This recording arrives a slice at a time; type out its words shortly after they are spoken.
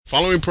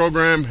Following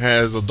program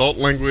has adult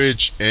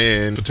language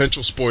and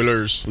potential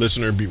spoilers.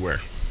 Listener beware.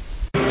 Fantastic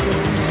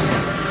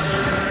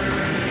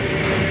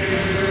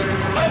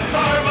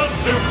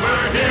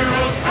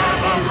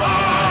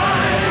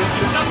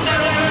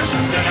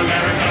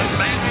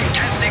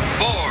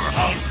Four.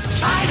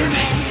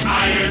 Spider-Man,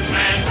 Iron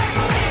Man,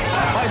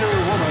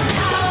 Spider-Woman.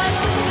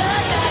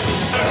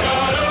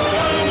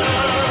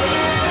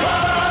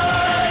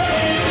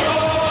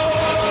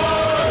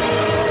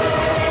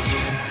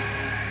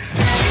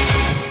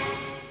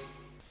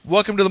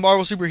 Welcome to the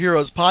Marvel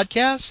Superheroes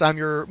Podcast. I'm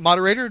your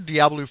moderator,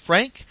 Diablo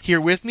Frank. Here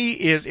with me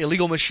is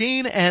Illegal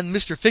Machine and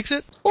Mr.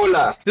 Fixit.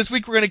 Hola. This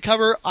week we're going to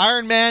cover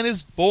Iron Man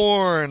is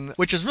Born,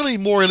 which is really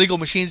more Illegal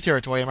Machine's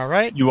territory, am I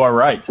right? You are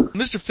right.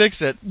 Mr.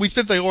 Fixit, we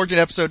spent the origin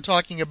episode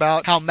talking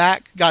about how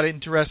Mac got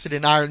interested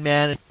in Iron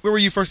Man. Where were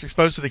you first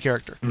exposed to the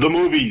character? The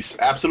movies.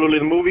 Absolutely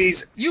the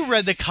movies. You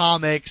read the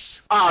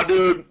comics. Ah,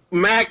 dude.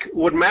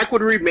 What Mac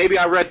would read, maybe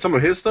I read some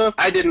of his stuff.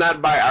 I did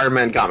not buy Iron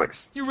Man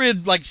comics. You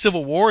read, like,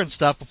 Civil War and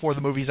stuff before the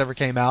movies ever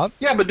came out.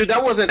 Yeah, but dude,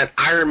 that wasn't an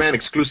Iron Man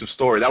exclusive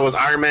story. That was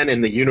Iron Man in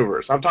the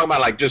universe. I'm talking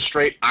about, like, just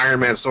straight Iron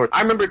Man story.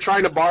 I remember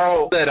trying to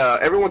borrow that,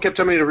 everyone kept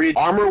telling me to read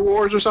Armor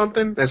Wars or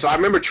something. And so I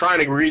remember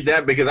trying to read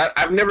that because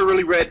I've never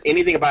really read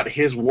anything about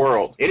his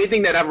world.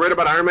 Anything that I've read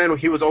about Iron Man,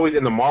 he was always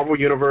in the Marvel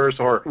universe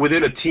or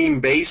within a team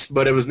base,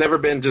 but it was never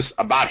been just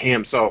about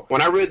him. So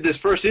when I read this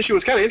first issue, it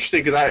was kind of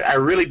interesting because I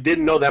really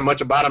didn't know that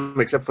much about him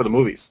except for the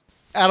movies.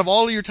 Out of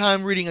all of your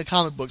time reading a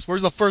comic books,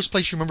 where's the first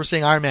place you remember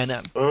seeing Iron Man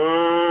in?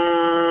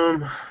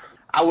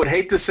 I would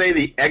hate to say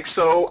the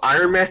Exo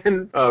Iron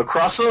Man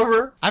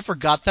crossover. I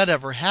forgot that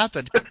ever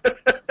happened.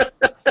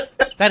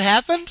 That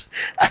happened?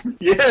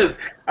 Yes.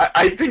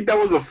 I think that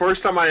was the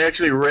first time I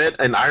actually read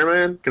an Iron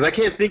Man, because I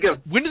can't think of...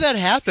 When did that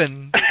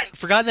happen?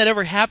 Forgotten that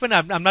ever happened?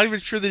 I'm not even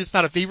sure that it's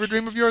not a fever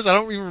dream of yours. I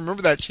don't even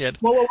remember that shit.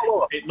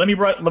 Whoa. Hey, let me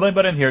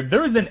butt in here.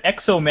 There is an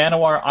Exo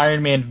Manowar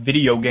Iron Man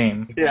video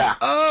game. Yeah.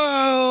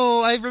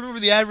 Oh, I remember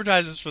the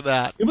advertisements for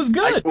that. It was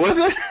good. Was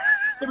it?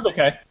 It was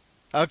okay.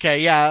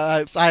 Okay,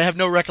 yeah, I have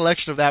no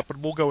recollection of that, but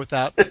we'll go with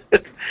that.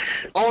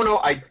 Oh, no,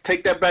 I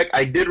take that back.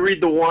 I did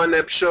read the one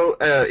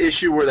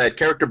issue where that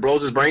character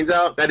blows his brains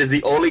out. That is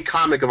the only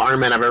comic of Iron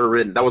Man I've ever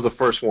written. That was the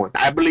first one.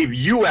 I believe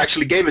you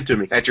actually gave it to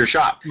me at your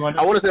shop.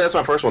 I want to say that's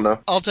my first one, though.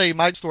 I'll tell you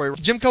my story.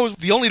 Jimco was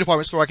the only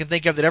department store I can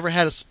think of that ever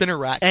had a spinner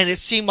rack. And it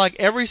seemed like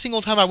every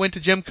single time I went to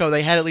Jimco,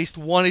 they had at least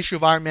one issue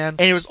of Iron Man.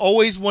 And it was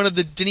always one of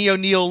the Denny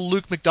O'Neil,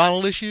 Luke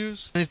McDonald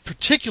issues. And in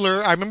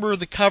particular, I remember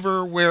the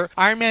cover where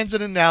Iron Man's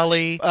in an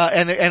alley,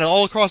 and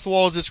all across the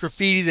wall is this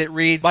graffiti that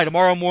reads, "By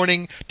tomorrow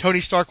morning,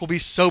 Tony Stark will be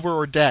sober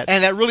or dead."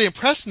 And that really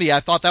impressed me. I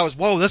thought that was,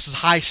 whoa, this is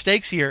high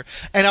stakes here.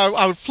 And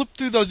I would flip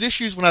through those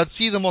issues when I would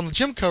see them on the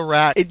Jimco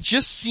rack. It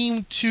just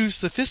seemed too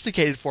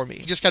sophisticated for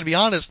me. Just gotta be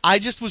honest. I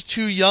just was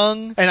too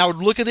young, and I would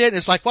look at it, and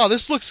it's like, wow,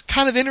 this looks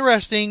kind of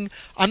interesting.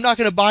 I'm not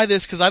gonna buy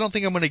this because I don't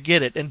think I'm gonna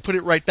get it, and put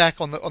it right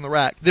back on the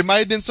rack. There might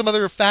have been some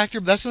other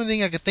factor, but that's the only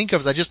thing I could think of,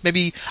 is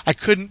I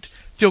couldn't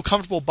feel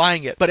comfortable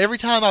buying it. But every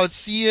time I would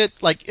see it,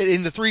 like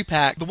in the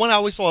 3-pack, the one I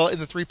always saw in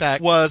the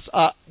 3-pack was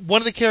one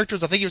of the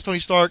characters, I think it was Tony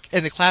Stark,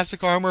 in the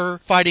classic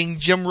armor, fighting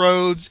Jim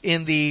Rhodes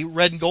in the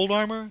red and gold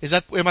armor.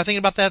 Am I thinking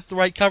about that the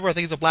right cover? I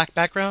think it's a black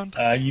background.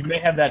 You may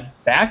have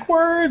that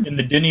backwards in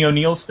the Denny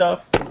O'Neil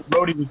stuff.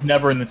 Rhodey was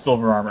never in the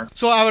silver armor.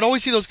 So I would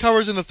always see those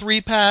covers in the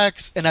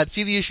 3-packs, and I'd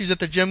see the issues at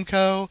the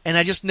Jimco, and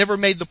I just never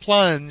made the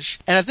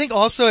plunge. And I think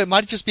also it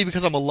might just be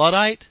because I'm a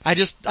Luddite. I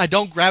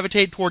don't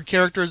gravitate toward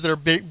characters that are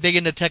big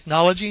into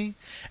technology.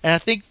 And I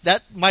think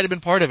that might have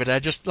been part of it.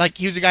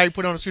 He was a guy who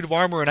put on a suit of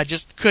armor, and I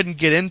just couldn't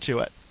get into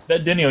it.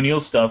 That Denny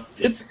O'Neil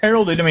stuff, it's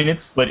heralded. I mean,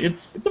 it's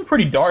some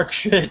pretty dark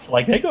shit.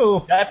 Like,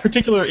 that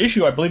particular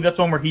issue, I believe that's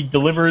one where he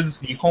delivers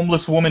the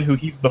homeless woman who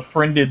he's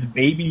befriended's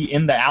baby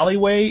in the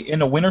alleyway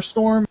in a winter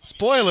storm.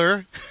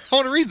 Spoiler, I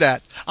want to read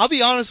that. I'll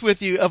be honest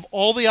with you, of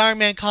all the Iron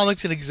Man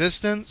comics in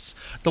existence,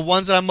 the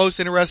ones that I'm most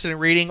interested in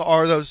reading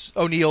are those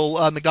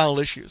O'Neil McDonald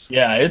issues.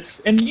 Yeah,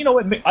 and you know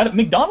what,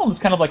 McDonald is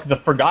kind of like the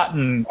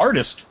forgotten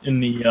artist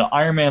in the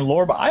Iron Man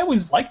lore, but I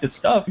always like this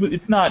stuff.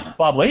 It's not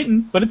Bob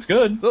Layton, but it's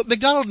good. But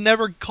McDonald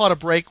never caught a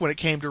break when it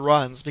came to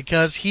runs,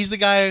 because he's the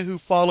guy who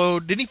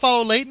didn't he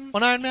follow Layton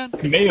on Iron Man?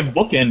 He may have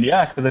bookend,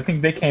 yeah, because I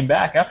think they came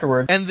back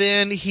afterward. And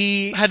then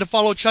he had to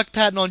follow Chuck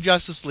Patton on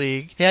Justice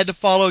League. He had to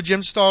follow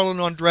Jim Starlin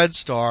on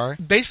Dreadstar.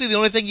 Basically, the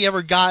only thing he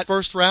ever got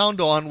first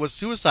round on was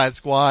Suicide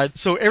Squad.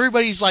 So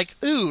everybody's like,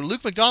 ooh,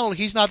 Luke McDonald,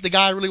 he's not the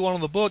guy I really want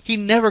on the book. He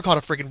never caught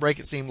a freaking break,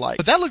 it seemed like.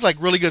 But that looked like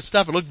really good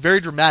stuff. It looked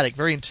very dramatic,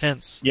 very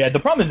intense. Yeah, the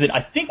problem is that I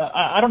think,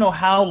 I don't know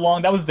how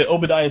long, that was the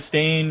Obadiah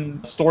Stane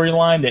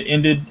storyline that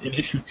ended in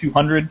issue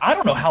 200. 100. I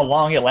don't know how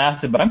long it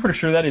lasted, but I'm pretty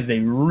sure that is a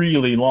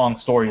really long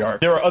story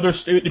arc. There are other,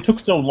 it took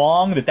so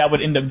long that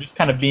would end up just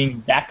kind of being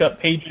backup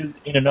pages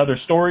in another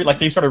story. Like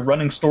they started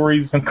running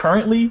stories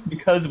concurrently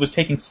because it was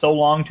taking so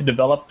long to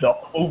develop the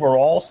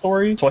overall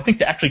story. So I think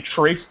to actually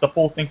trace the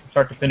full thing from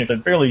start to finish, a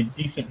fairly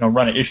decent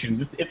run of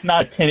issues. It's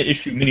not a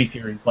 10-issue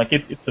miniseries. Like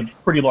it's a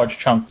pretty large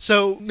chunk.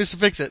 So, Mr.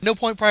 Fix-It, no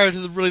point prior to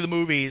the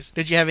movies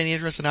did you have any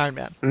interest in Iron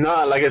Man?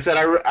 No, like I said,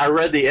 I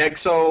read the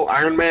Exo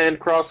Iron Man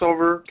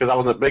crossover because I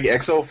was a big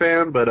Exo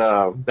fan, but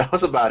that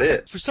was about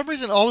it. For some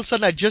reason, all of a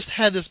sudden, I just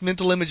had this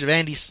mental image of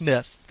Andy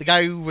Smith, the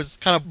guy who was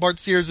kind of Bart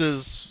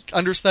Sears'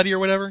 understudy or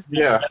whatever.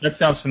 Yeah, that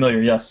sounds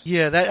familiar. Yes.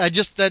 Yeah, that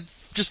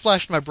just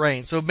flashed in my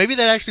brain. So maybe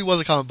that actually was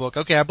a comic book.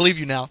 Okay, I believe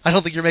you now. I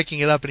don't think you're making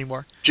it up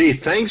anymore. Gee,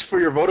 thanks for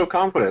your vote of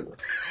confidence.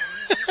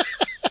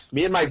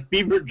 Me and my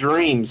fever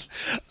dreams.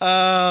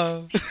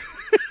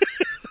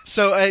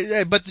 So,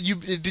 but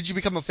did you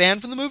become a fan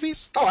from the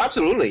movies? Oh,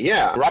 absolutely,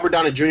 yeah. Robert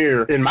Downey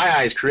Jr., in my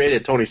eyes,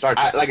 created Tony Stark.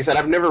 Like I said,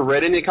 I've never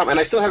read any comic, and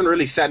I still haven't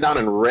really sat down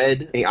and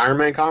read an Iron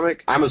Man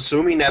comic. I'm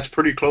assuming that's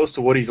pretty close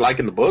to what he's like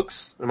in the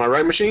books. Am I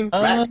right, Machine?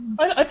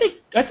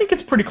 I think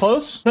it's pretty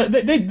close.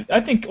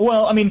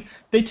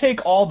 They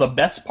take all the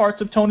best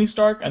parts of Tony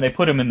Stark and they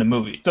put him in the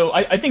movie. So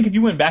I think if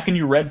you went back and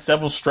you read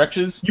several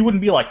stretches, you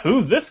wouldn't be like,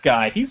 who's this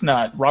guy? He's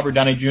not Robert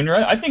Downey Jr.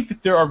 I think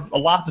that there are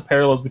lots of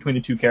parallels between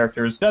the two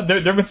characters. There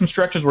have been some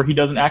stretches where he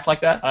doesn't act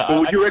like that.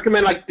 Would you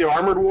recommend like the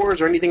Armored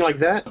Wars or anything like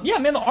that? Yeah,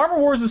 man, the Armor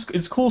Wars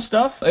is cool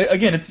stuff.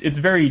 Again, it's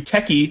very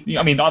techy.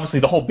 I mean, obviously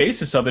the whole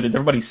basis of it is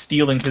everybody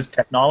stealing his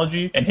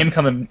technology and him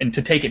coming and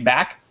to take it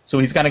back. So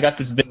he's kind of got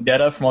this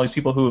vendetta from all these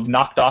people who have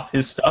knocked off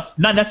his stuff.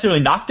 Not necessarily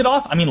knocked it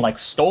off, I mean like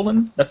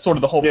stolen. That's sort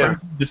of the whole point.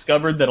 He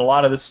discovered that a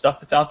lot of this stuff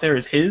that's out there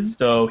is his.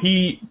 So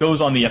he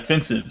goes on the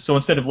offensive. So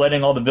instead of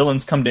letting all the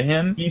villains come to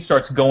him, he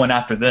starts going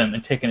after them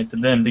and taking it to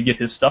them to get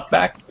his stuff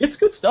back. It's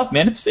good stuff,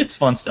 man. It's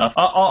fun stuff.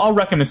 I'll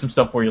recommend some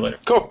stuff for you later.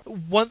 Cool.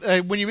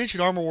 When you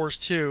mentioned Armor Wars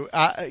too,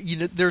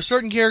 there are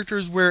certain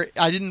characters where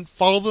I didn't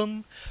follow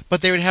them,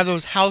 but they would have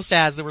those house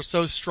ads that were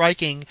so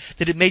striking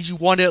that it made you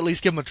want to at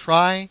least give them a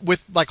try.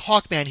 With like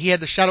Hawkman, he had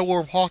the Shadow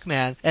War of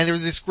Hawkman, and there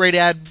was this great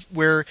ad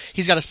where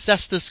he's got a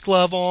Cestus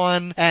glove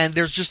on, and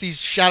there's just these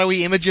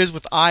shadowy images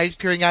with eyes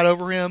peering out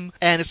over him,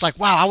 and it's like,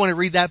 wow, I want to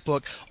read that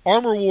book.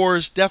 Armor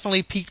Wars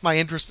definitely piqued my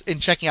interest in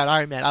checking out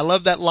Iron Man. I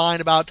love that line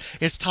about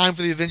it's time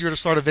for the Avenger to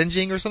start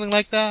avenging or something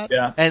like that.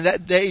 Yeah. And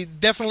that they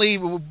definitely,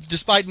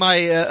 despite my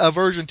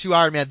aversion to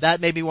Iron Man,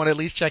 that made me want to at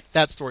least check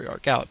that story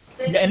arc out.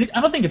 Yeah, and I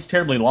don't think it's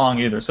terribly long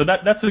either. So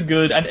that's a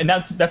good, and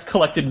that's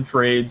collected in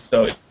trades.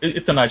 So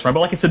it's a nice run.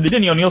 But like I said, the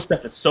Denny O'Neil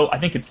stuff is I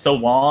think it's so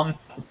long.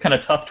 It's kind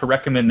of tough to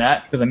recommend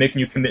that because I'm making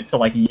you commit to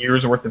like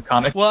years worth of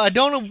comics. Well, I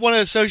don't want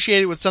to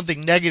associate it with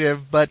something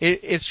negative, but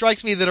it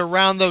strikes me that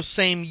around those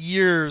same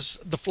years,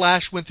 The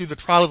Flash went through the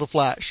Trial of the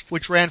Flash,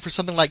 which ran for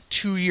something like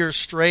 2 years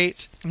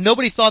straight.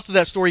 Nobody thought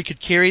that story could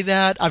carry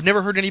that. I've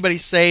never heard anybody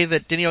say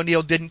that Denny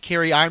O'Neil didn't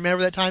carry Iron Man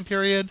over that time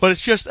period, but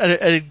it's just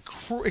an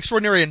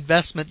extraordinary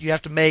investment you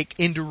have to make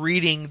into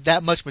reading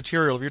that much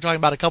material. If you're talking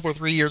about a couple or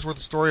 3 years worth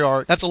of story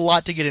arc, that's a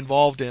lot to get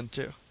involved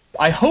into.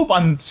 I hope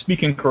I'm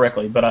speaking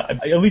correctly, but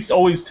at least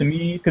always to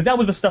me, because that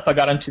was the stuff I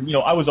got into. You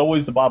know, I was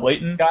always the Bob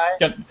Layton guy,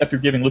 after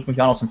giving Luke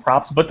McDonnell some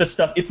props, but this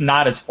stuff, it's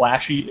not as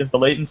flashy as the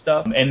Layton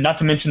stuff, and not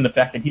to mention the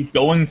fact that he's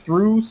going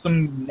through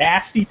some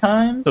nasty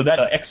times, so that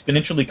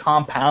exponentially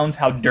compounds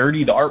how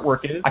dirty the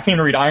artwork is. I came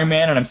to read Iron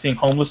Man, and I'm seeing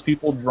homeless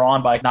people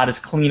drawn by not as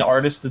clean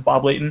artists as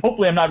Bob Layton.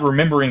 Hopefully I'm not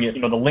remembering it,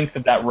 the length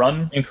of that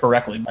run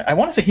incorrectly. I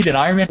want to say he did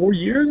Iron Man 4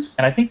 years,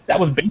 and I think that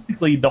was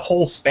basically the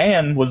whole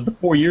span was the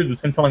 4 years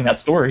was him telling that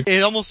story.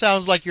 It almost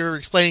sounds like you're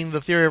explaining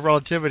the theory of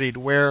relativity, to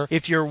where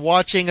if you're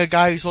watching a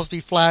guy who's supposed to be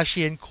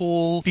flashy and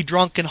cool, be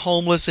drunk and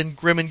homeless and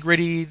grim and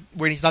gritty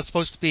where he's not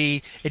supposed to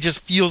be, it just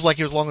feels like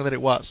it was longer than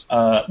it was.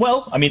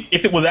 Well, I mean,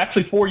 if it was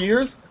actually 4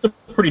 years, it's a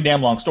pretty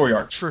damn long story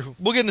arc. True.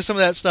 We'll get into some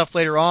of that stuff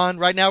later on.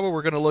 Right now, what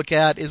we're going to look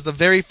at is the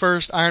very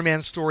first Iron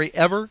Man story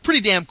ever. Pretty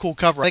damn cool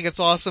cover. I think it's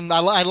awesome.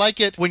 I like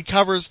it when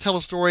covers tell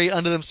a story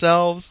unto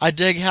themselves. I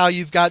dig how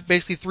you've got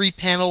basically 3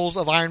 panels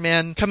of Iron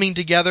Man coming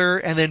together,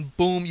 and then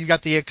boom, you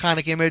got the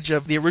iconic image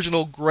of the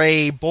original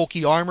gray,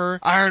 bulky armor.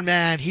 Iron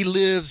Man, he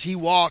lives, he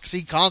walks,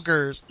 he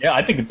conquers. Yeah,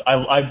 I think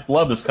I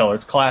love this color.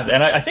 It's classic.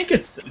 And I think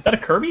is that a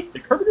Kirby?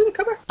 Did Kirby do the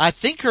cover? I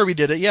think Kirby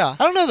did it, yeah.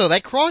 I don't know, though.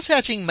 That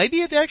cross-hatching, maybe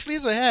it actually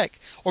is a Heck.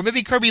 Or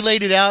maybe Kirby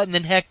laid it out and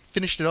then Heck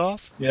finished it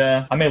off.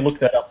 Yeah, I may look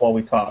that up while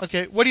we talk.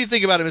 Okay, what do you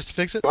think about it, Mr.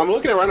 Fix-It? I'm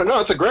looking at it right now. No,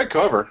 it's a great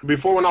cover.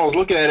 Before, when I was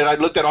looking at it, I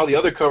looked at all the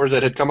other covers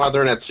that had come out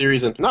during that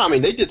series, and no, I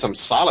mean, they did some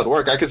solid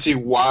work. I could see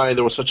why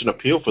there was such an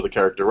appeal for the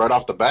character right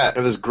off the bat.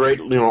 Have this great,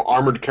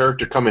 armored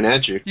character coming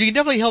at you. You can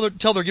definitely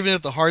tell they're giving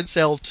it the hard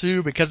sell,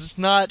 too, because it's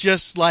not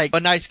just like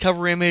a nice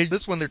cover image.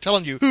 This one, they're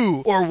telling you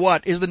who or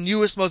what is the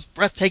newest, most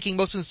breathtaking,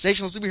 most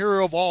sensational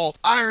superhero of all,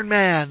 Iron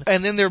Man.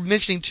 And then they're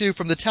mentioning, too,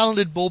 from the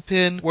talented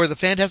bullpen where the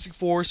Fantastic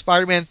Four,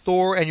 Spider-Man,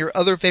 Thor, and your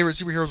other favorite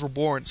superheroes were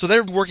born. So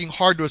they're working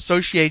hard to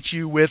associate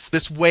you with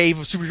this wave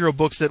of superhero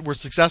books that were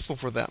successful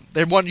for them.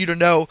 They want you to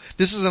know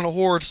this isn't a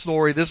horror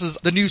story. This is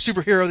the new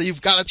superhero that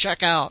you've got to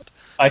check out.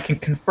 I can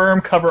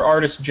confirm cover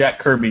artist Jack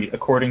Kirby,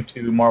 according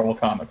to Marvel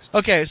Comics.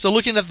 Okay, so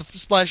looking at the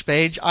splash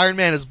page, Iron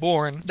Man is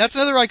born. That's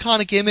another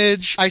iconic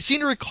image. I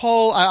seem to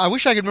recall, I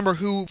wish I could remember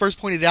who first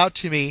pointed it out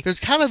to me. There's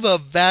kind of a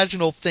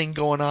vaginal thing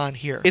going on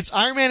here. It's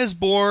Iron Man is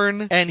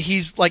born, and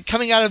he's like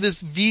coming out of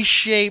this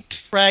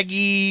V-shaped,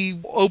 craggy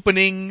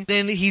opening.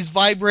 Then he's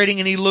vibrating,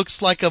 and he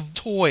looks like a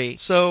toy.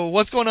 So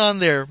what's going on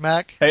there,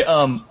 Mac? Hey,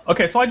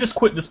 okay, so I just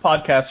quit this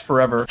podcast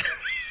forever.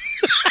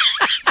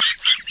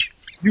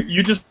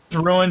 You just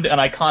ruined an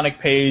iconic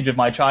page of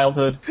my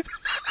childhood.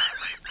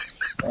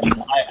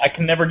 I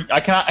can't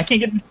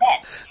get this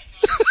back.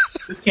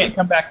 This can't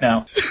come back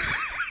now.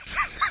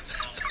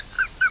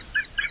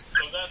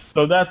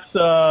 So that's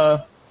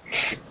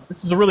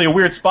this is really a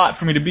weird spot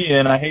for me to be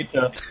in. I hate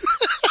to.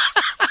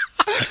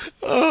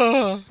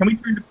 Can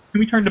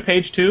we turn to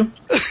page 2? You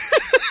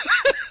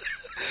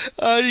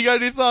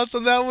got any thoughts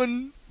on that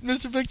one,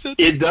 Mr. Fixit?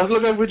 It does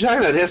look like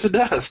vagina. Yes, it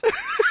does.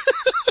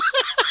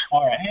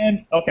 All right,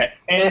 and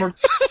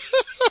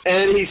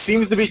and he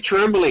seems to be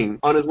trembling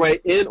on his way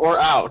in or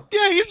out.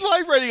 Yeah, he's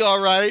vibrating all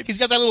right. He's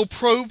got that little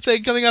probe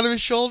thing coming out of his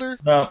shoulder.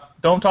 No,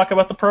 don't talk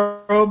about the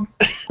probe.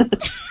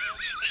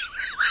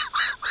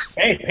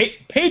 Hey,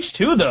 page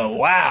 2 though.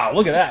 Wow,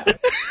 look at that.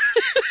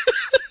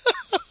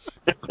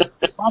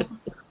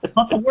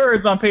 lots of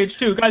words on page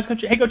 2, guys. Go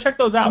check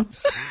those out.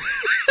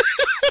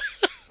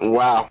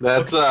 Wow,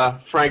 that's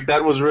Frank.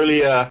 That was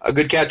really a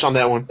good catch on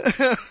that one.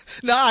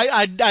 No,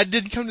 I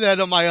didn't come to that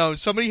on my own.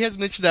 Somebody has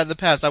mentioned that in the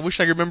past. I wish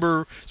I could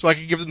remember so I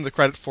could give them the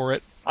credit for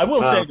it. I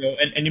will say, though,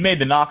 and you made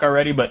the knock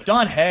already, but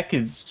Don Heck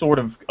is sort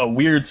of a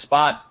weird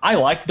spot. I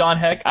like Don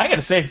Heck. I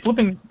gotta say,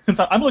 since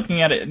I'm looking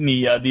at it in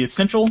the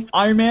Essential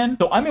Iron Man,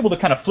 so I'm able to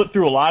kind of flip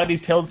through a lot of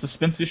these Tales of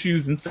Suspense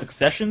issues in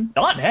succession.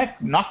 Don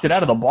Heck knocked it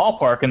out of the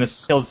ballpark in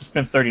this Tales of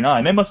Suspense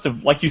 39. They must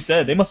have, like you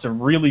said,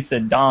 really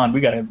said, Don,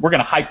 we're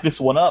gonna hype this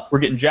one up. We're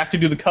getting Jack to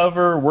do the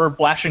cover. We're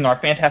flashing our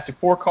Fantastic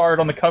Four card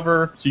on the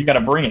cover, so you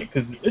gotta bring it,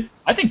 because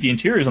I think the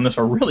interiors on this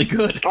are really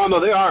good. Oh, no,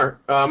 they are.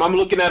 I'm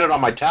looking at it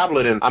on my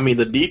tablet, and, I mean,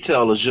 the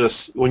detail is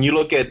just, when you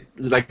look at,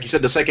 like you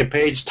said, the second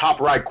page, top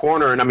right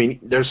corner, and, I mean,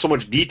 there's so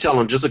much detail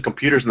on just the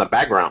computers in the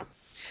background.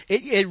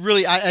 It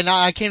really,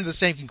 I came to the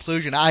same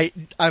conclusion.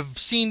 I've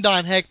seen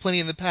Don Heck plenty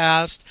in the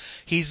past.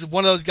 He's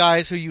one of those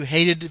guys who you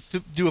hated to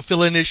do a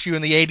fill-in issue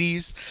in the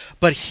 80s.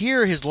 But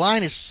here, his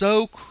line is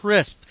so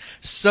crisp,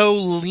 so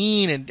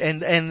lean,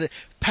 and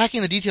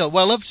packing the detail.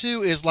 What I love,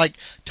 too, is like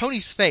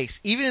Tony's face.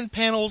 Even in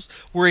panels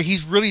where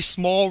he's really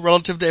small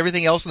relative to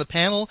everything else in the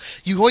panel,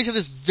 you always have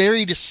this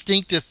very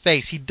distinctive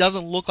face. He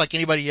doesn't look like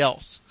anybody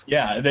else.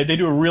 Yeah, they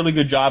do a really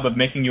good job of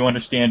making you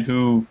understand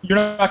who you're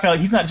not gonna.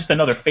 He's not just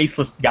another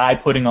faceless guy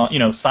putting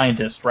on,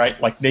 scientist, right?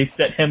 Like they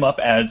set him up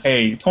as,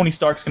 hey, Tony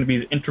Stark's going to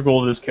be integral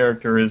to this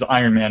character as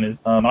Iron Man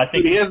is. I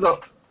think he has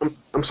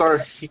I'm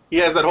sorry. He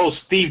has that whole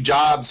Steve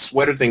Jobs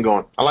sweater thing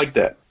going. I like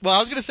that. Well, I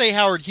was going to say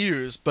Howard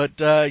Hughes, but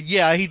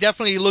yeah, he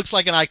definitely looks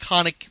like an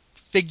iconic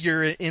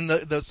figure in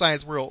the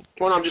science world.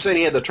 Well, no, I'm just saying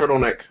he had the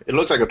turtleneck. It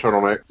looks like a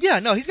turtleneck. Yeah,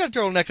 no, he's got a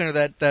turtleneck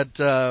under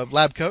that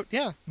lab coat.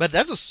 Yeah, but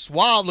that's a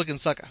suave-looking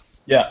sucker.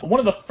 Yeah, one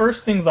of the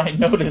first things I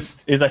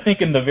noticed is I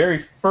think in the very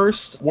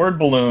first word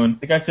balloon,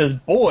 the guy says,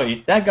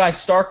 boy, that guy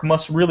Stark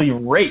must really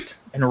rate.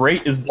 And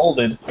rate is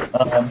bolded.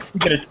 You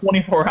get a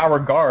 24-hour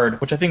guard,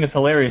 which I think is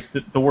hilarious.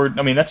 The word,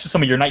 I mean, that's just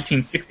some of your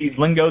 1960s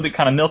lingo that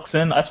kind of milks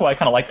in. That's why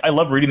I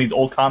love reading these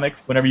old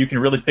comics whenever you can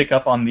really pick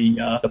up on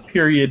the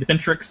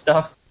period-centric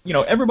stuff.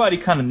 Everybody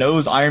kind of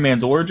knows Iron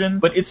Man's origin,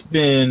 but it's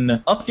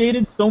been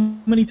updated so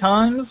many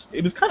times.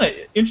 It was kind of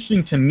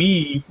interesting to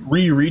me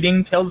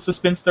rereading Tales of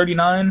Suspense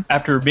 39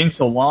 after being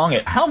so long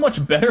at how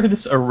much better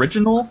this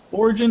original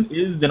origin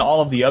is than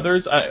all of the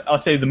others. I'll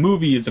say the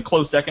movie is a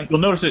close second. You'll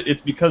notice it's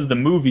because the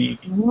movie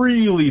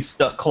really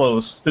stuck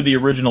close to the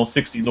original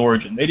 60s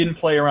origin. They didn't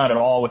play around at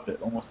all with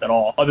it, almost at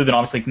all, other than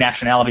obviously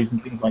nationalities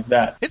and things like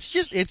that.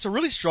 It's a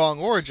really strong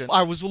origin.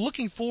 I was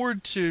looking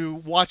forward to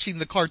watching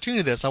the cartoon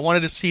of this. I wanted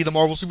to see the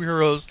Marvel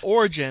superheroes'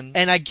 origin,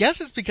 and I guess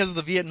it's because of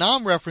the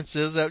Vietnam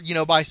references that,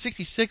 by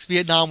 66,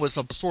 Vietnam was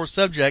a sore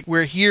subject,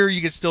 where here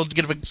you could still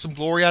get some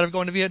glory out of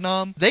going to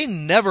Vietnam. They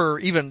never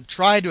even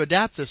tried to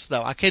adapt this,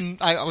 though.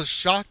 I was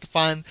shocked to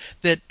find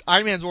that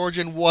Iron Man's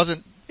origin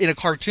wasn't in a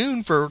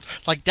cartoon for,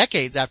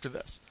 decades after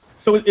this.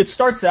 So it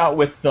starts out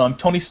with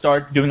Tony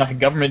Stark doing a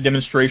government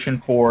demonstration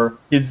for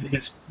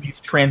these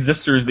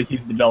transistors that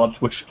he's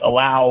developed, which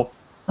allow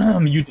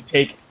you to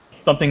take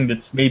something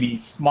that's maybe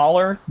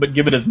smaller, but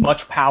give it as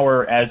much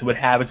power as it would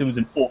have as it was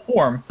in full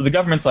form. So the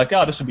government's like,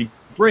 oh, this would be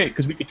great,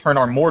 because we could turn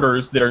our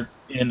mortars that are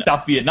in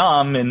South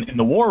Vietnam in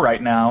the war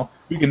right now,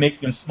 we can make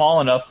them small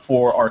enough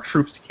for our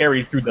troops to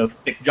carry through the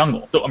thick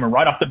jungle. So,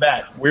 right off the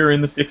bat, we're in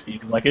the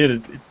 60s.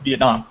 It's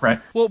Vietnam, right?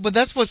 Well, but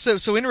that's what's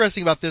so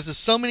interesting about this is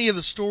so many of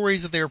the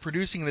stories that they were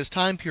producing in this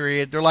time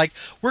period, they're like,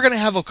 we're going to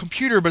have a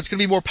computer, but it's going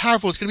to be more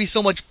powerful. It's going to be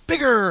so much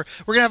bigger.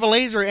 We're going to have a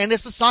laser, and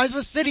it's the size of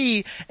a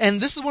city.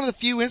 And this is one of the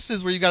few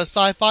instances where you got a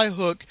sci-fi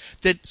hook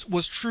that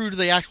was true to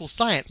the actual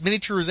science.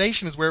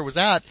 Miniaturization is where it was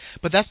at,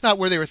 but that's not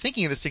where they were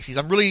thinking in the 60s.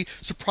 I'm really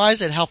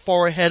surprised at how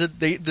far ahead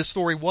the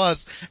story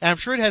was, and I'm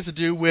sure it has to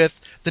do with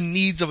with the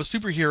needs of a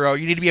superhero.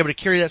 You need to be able to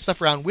carry that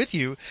stuff around with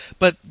you.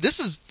 But this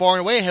is far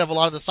and away ahead of a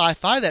lot of the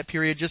sci-fi of that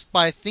period just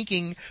by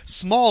thinking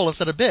small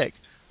instead of big.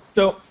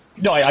 So,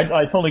 no,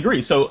 I totally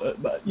agree. So,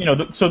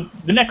 so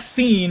the next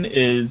scene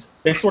is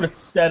they sort of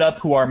set up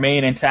who our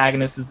main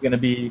antagonist is going to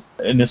be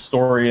in this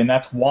story, and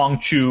that's Wong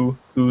Chu,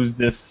 who's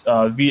this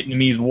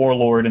Vietnamese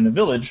warlord in the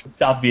village,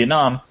 South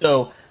Vietnam.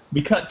 So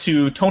we cut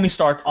to Tony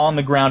Stark on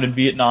the ground in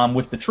Vietnam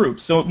with the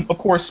troops. So, of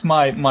course,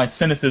 my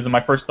cynicism,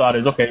 my first thought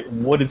is, okay,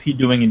 what is he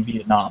doing in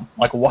Vietnam?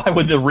 Like, why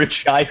would the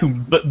rich guy who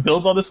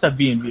builds all this stuff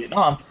be in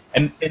Vietnam?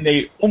 And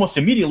they almost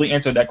immediately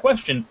answered that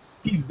question.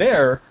 He's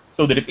there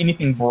so that if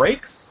anything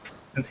breaks,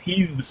 since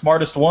he's the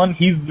smartest one,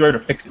 he's there to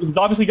fix it. He's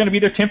obviously going to be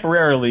there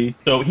temporarily,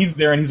 so he's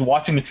there and he's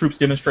watching the troops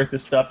demonstrate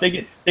this stuff. They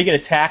get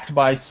attacked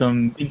by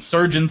some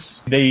insurgents.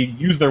 They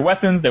use their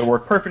weapons. They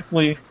work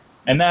perfectly.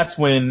 And that's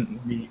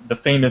when the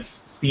famous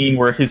scene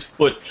where his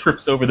foot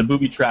trips over the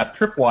booby trap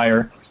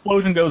tripwire.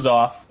 Explosion goes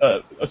off,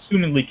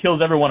 assumingly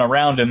kills everyone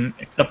around him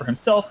except for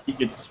himself. He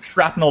gets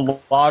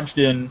shrapnel lodged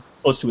in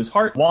close to his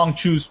heart. Wong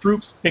Chu's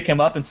troops pick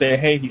him up and say,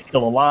 hey, he's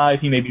still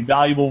alive. He may be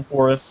valuable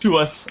to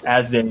us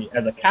as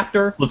a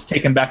captor. Let's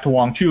take him back to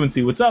Wong Chu and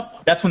see what's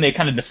up. That's when they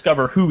kind of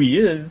discover who he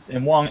is,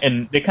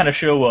 and they kind of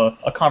show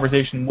a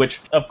conversation which,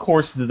 of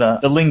course, the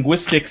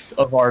linguistics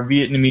of our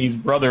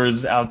Vietnamese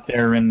brothers out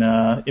there in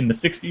the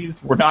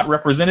 60s were not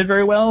represented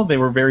very well.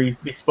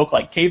 They spoke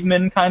like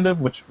cavemen, kind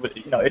of, which,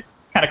 it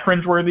kind of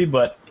cringeworthy,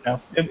 but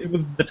it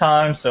was the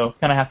time, so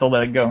kind of have to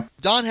let it go.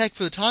 Don Heck,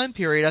 for the time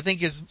period, I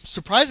think is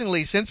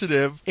surprisingly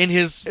sensitive in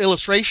his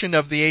illustration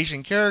of the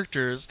Asian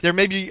characters. They're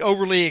maybe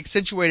overly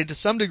accentuated to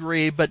some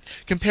degree, but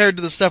compared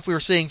to the stuff we were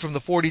seeing from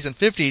the 40s and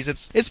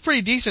 50s, it's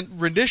pretty decent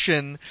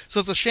rendition, so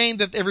it's a shame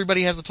that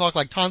everybody has to talk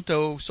like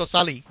Tonto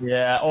Sosali.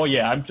 Yeah, oh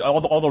yeah,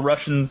 all the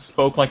Russians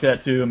spoke like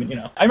that too. I mean,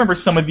 I remember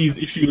some of these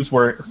issues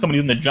where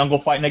somebody's in the jungle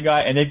fighting a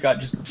guy, and they've got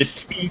just, the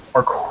teeth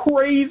are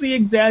crazy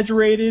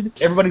exaggerated.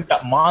 Everybody's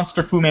got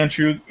monster Fu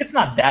Manchus. It's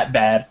not that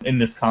bad in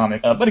this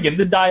comic. But again,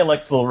 the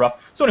dialect's a little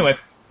rough. So anyway,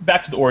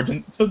 back to the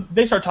origin. So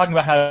they start talking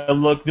about how,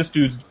 look, this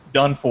dude's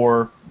done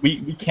for.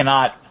 We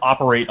cannot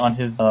operate on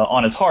his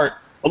heart.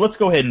 But let's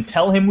go ahead and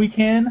tell him we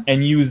can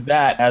and use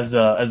that as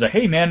a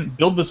hey, man,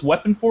 build this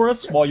weapon for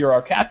us while you're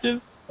our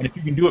captive. And if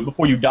you can do it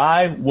before you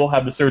die, we'll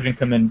have the surgeon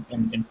come in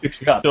and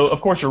fix you up. So,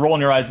 of course, you're rolling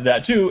your eyes to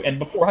that, too. And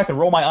before I can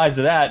roll my eyes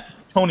to that,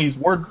 Tony's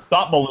word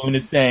thought balloon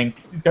is saying,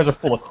 these guys are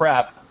full of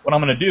crap. What I'm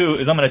going to do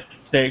is I'm going to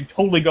say,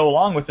 totally go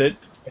along with it,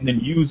 and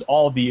then use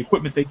all the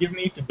equipment they give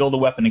me to build a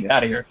weapon and get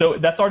out of here. So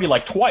that's already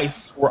like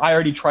twice where I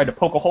already tried to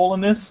poke a hole in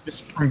this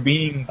just from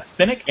being a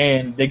cynic,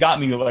 and they got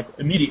me like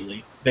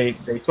immediately. They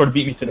sort of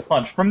beat me to the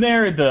punch. From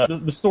there,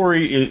 the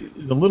story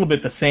is a little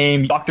bit the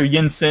same. Dr.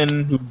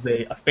 Yinsen, who's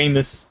a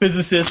famous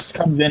physicist,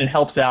 comes in and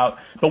helps out.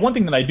 But one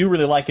thing that I do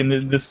really like in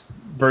this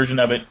version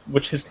of it,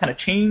 which has kind of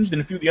changed in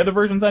a few of the other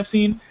versions I've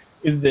seen,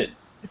 is that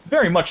it's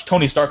very much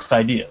Tony Stark's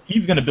idea.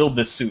 He's going to build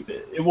this suit.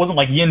 It wasn't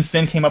like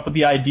Yinsen came up with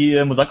the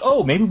idea and was like,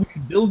 oh, maybe we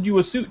could build you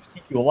a suit to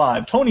keep you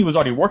alive. Tony was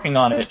already working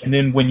on it, and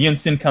then when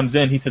Yinsen comes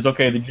in, he says,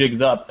 okay, the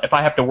jig's up. If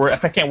I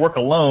can't work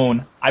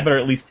alone, I better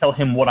at least tell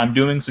him what I'm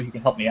doing so he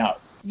can help me out.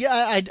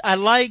 Yeah, I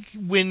like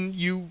when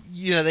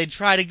they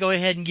try to go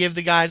ahead and give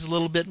the guys a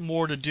little bit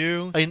more to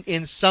do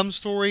in some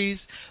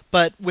stories,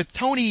 but with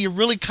Tony, you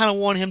really kind of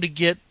want him to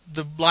get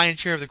the lion's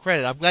share of the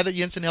credit. I'm glad that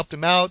Yinsen helped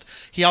him out.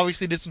 He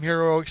obviously did some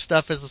heroic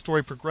stuff as the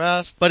story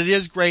progressed, but it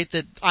is great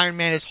that Iron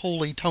Man is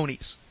wholly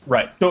Tony's.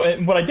 Right. So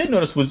what I did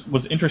notice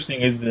was interesting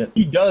is that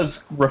he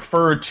does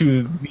refer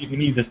to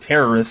Vietnamese as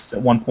terrorists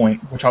at one point,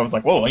 which I was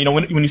like, whoa,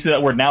 when you see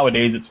that word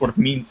nowadays, it sort of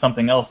means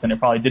something else than it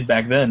probably did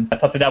back then. I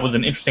thought that was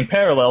an interesting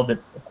parallel that,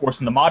 of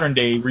course, in the modern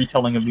day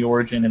retelling of the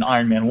origin in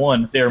Iron Man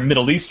 1, they're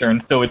Middle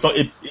Eastern. So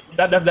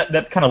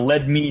that kind of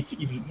led me to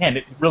even, man,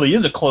 it really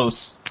is a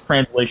close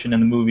translation in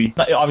the movie.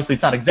 Obviously,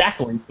 it's not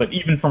exactly, but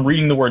even from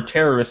reading the word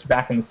terrorist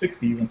back in the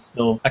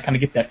 60s, I kind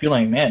of get that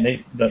feeling, man,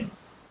 the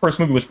first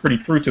movie was pretty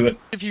true to it.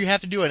 If you have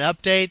to do an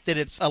update, then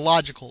it's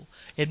illogical.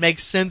 It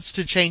makes sense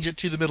to change it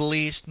to the Middle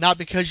East, not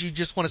because you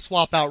just want to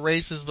swap out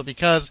races, but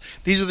because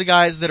these are the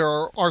guys that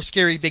are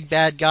scary big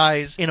bad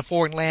guys in a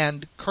foreign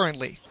land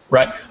currently.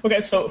 Right.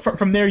 Okay, so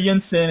from there,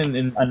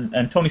 Yinsen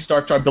and Tony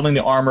Stark start building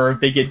the armor.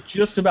 They get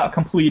just about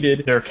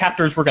completed. Their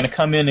captors were going to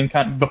come in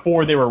and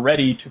before they were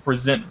ready to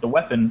present the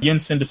weapon,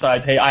 Yinsen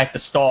decides, hey, I have to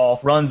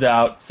stall, runs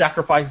out,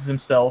 sacrifices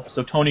himself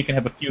so Tony can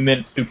have a few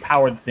minutes to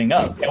power the thing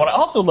up. And what I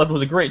also loved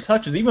was a great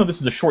touch is even though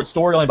this is a short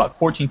story, only about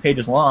 14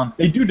 pages long,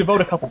 they do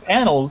devote a couple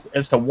panels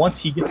as to once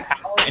he gets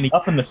power and he's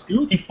up in the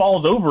suit, he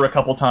falls over a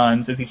couple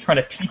times as he's trying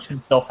to teach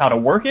himself how to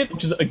work it,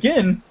 which is,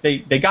 again, they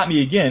got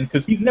me again,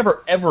 because he's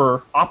never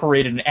ever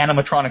operated an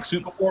animatronic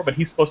suit before, but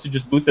he's supposed to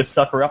just boot this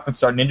sucker up and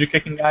start ninja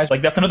kicking guys.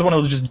 Like, that's another one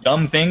of those just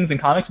dumb things in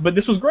comics, but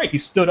this was great. He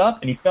stood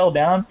up and he fell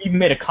down. He even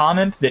made a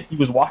comment that he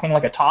was walking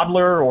like a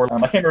toddler, or I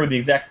can't remember the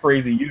exact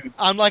phrase he used.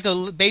 I'm like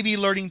a baby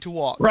learning to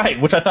walk. Right,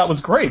 which I thought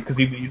was great, because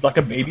he's like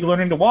a baby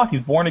learning to walk.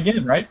 He's born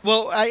again, right?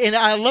 Well, and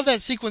I love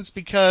that sequence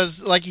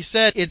because, like you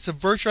said, it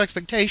subverts your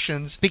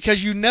expectations,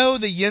 because you know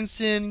that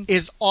Yinsen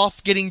is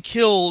off getting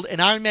killed,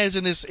 and Iron Man is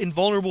in this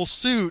invulnerable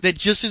suit that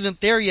just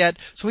isn't there yet,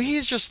 so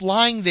he's just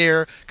lying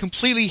there,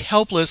 completely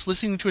helpless,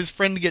 listening to his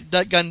friend get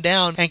gunned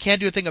down, and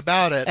can't do a thing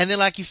about it. And then,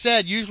 like you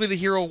said, usually the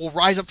hero will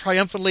rise up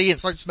triumphantly and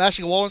start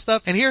smashing a wall and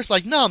stuff, and here it's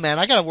like, no, man,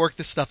 I gotta work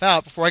this stuff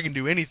out before I can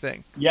do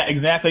anything. Yeah,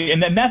 exactly.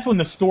 And then that's when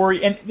the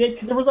story, and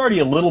there was already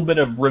a little bit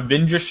of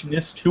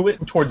revengeishness to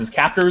it towards his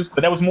captors,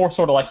 but that was more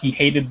sort of like he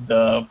hated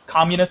the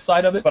communist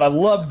side of it. But I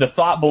loved the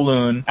thought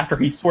balloon after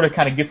he sort of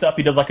kind of gets up,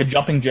 he does like a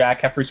jumping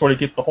jack after he sort of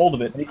gets the hold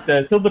of it. And he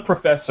says, "Killed the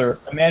professor,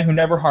 a man who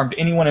never harmed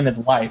anyone in his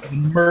life,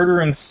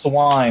 murdering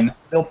swine.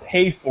 They'll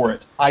pay for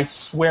it. I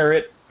swear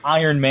it.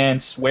 Iron Man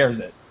swears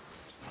it."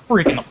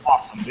 Freaking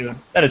awesome, dude.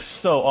 That is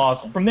so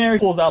awesome. From there, he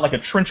pulls out like a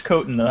trench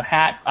coat and a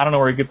hat. I don't know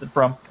where he gets it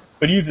from,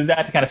 but he uses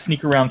that to kind of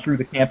sneak around through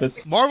the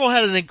campus. Marvel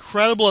had an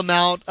incredible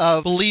amount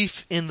of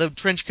belief in the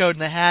trench coat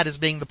and the hat as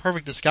being the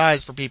perfect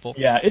disguise for people.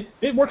 Yeah,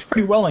 it works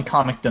pretty well in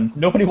comicdom.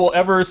 Nobody will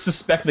ever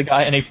suspect the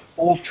guy in a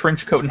full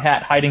trench coat and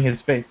hat hiding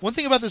his face. One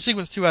thing about the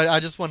sequence, too, I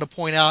just wanted to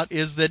point out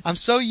is that I'm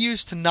so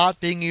used to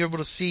not being able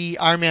to see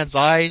Iron Man's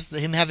eyes,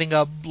 him having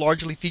a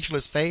largely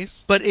featureless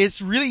face, but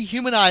it's really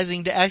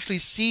humanizing to actually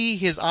see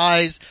his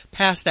eyes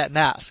past that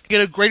mask.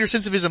 Get a greater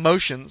sense of his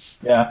emotions.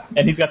 Yeah,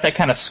 and he's got that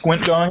kind of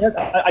squint going.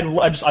 I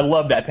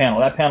love that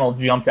panel. That panel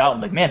jumped out. I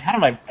was like, man, how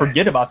did I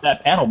forget about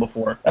that panel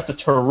before? That's a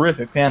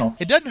terrific panel.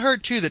 It doesn't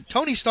hurt, too, that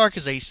Tony Stark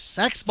is a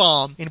sex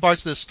bomb in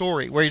parts of this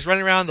story, where he's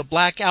running around in the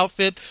black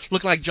outfit,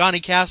 looking like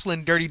Johnny Castle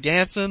in Dirty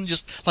Dancing,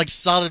 just like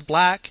solid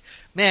black.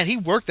 Man, he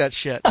worked that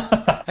shit.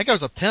 That guy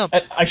was a pimp.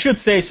 I should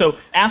say, so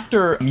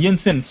after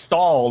Yinsen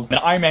stalled and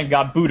Iron Man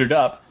got booted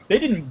up, they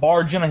didn't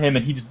barge in on him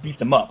and he just beat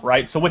them up,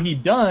 right? So what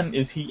he'd done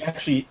is he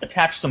actually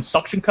attached some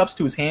suction cups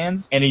to his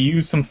hands and he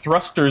used some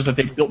thrusters that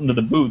they built into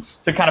the boots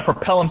to kind of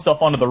propel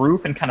himself onto the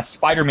roof and kind of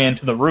Spider-Man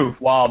to the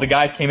roof while the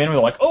guys came in and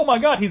were like, oh my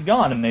god, he's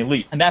gone, and they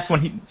leave. And that's when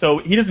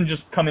he doesn't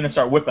just come in and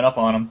start whipping up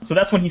on him. So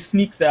that's when he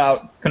sneaks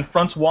out,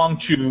 confronts Wong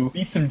Chu,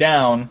 beats him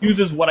down,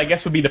 uses what I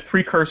guess would be the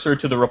precursor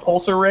to the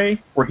repulsor ray,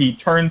 where he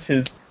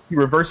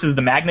reverses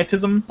the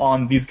magnetism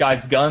on these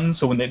guys' guns,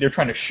 so when they're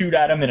trying to shoot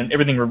at him and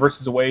everything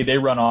reverses away, they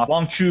run off.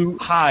 Wong Chu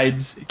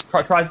hides,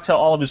 tries to tell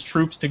all of his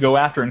troops to go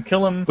after and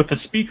kill him with the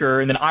speaker,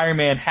 and then Iron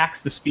Man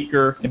hacks the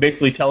speaker and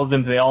basically tells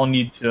them they all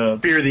need to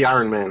Fear the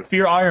Iron Man.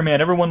 Fear Iron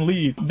Man, everyone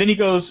leave. Then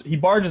he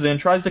barges in,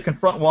 tries to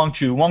confront Wong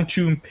Chu. Wong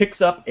Chu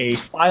picks up a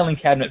filing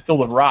cabinet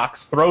filled with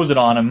rocks, throws it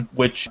on him,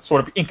 which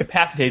sort of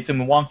incapacitates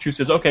him, and Wong Chu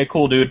says, okay,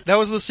 cool, dude. That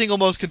was the single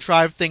most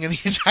contrived thing in the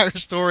entire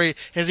story,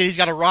 is that he's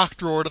got a rock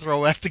drawer to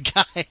throw at the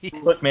guy.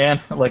 Look,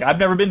 man, I've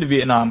never been to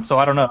Vietnam, so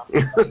I don't know.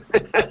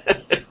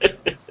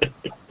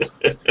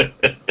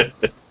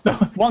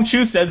 Wong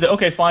Chu says that,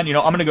 okay, fine, I'm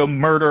going to go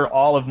murder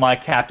all of my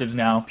captives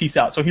now. Peace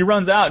out. So he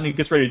runs out and he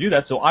gets ready to do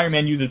that. So Iron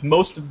Man uses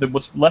most of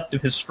what's left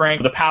of his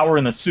strength, the power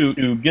in the suit,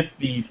 to get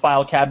the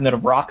file cabinet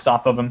of rocks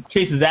off of him,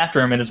 chases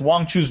after him, and as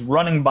Wong Chu's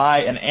running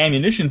by an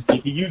ammunition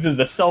depot, he uses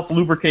the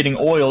self-lubricating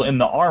oil in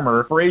the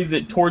armor, sprays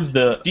it towards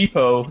the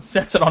depot,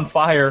 sets it on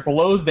fire,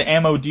 blows the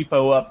ammo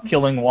depot up,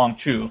 killing Wong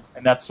Chu.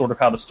 And that's sort of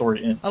how the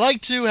story ends. I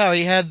like, too, how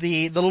he had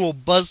the little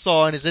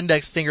buzzsaw in his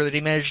index finger that he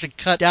managed to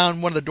cut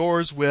down one of the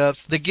doors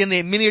with. Again,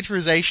 the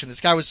miniaturization.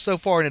 This guy was so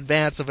far in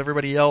advance of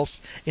everybody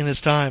else in his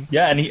time.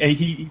 Yeah, and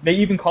they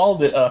even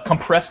called it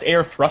compressed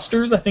air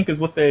thrusters, I think is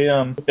what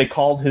they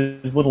called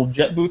his little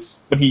jet boots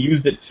when he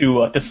used it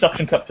to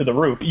suction cup to the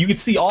roof. You could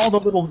see all the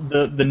little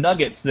the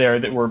nuggets there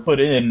that were put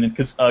in,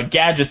 because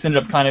gadgets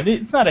ended up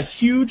it's not a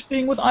huge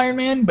thing with Iron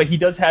Man, but he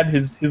does have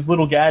his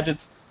little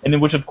gadgets, and then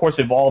which of course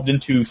evolved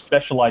into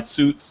specialized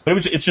suits.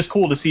 But it's just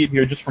cool to see it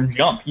here just from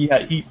jump. He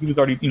was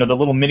already, the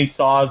little mini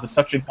saws, the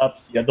suction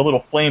cups, the little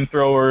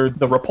flamethrower,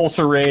 the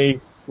repulsor ray,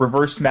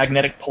 reversed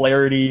magnetic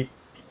polarity,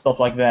 stuff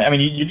like that. I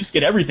mean, you just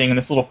get everything in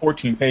this little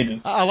 14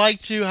 pages. I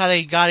like, too, how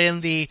they got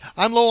in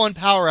I'm low on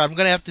power, I'm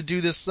going to have to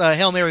do this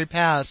Hail Mary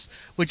pass,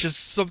 which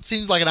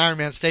seems like an Iron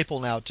Man staple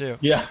now, too.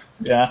 Yeah.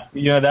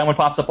 That one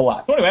pops up a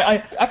lot. So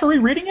anyway, after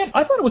rereading it,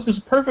 I thought it was just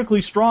a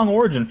perfectly strong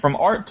origin from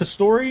art to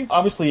story.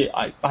 Obviously,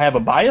 I have a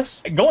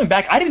bias. Going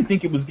back, I didn't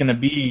think it was going to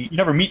be, you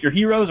never meet your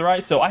heroes,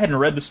 right? So I hadn't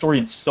read the story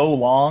in so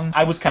long.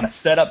 I was kind of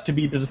set up to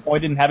be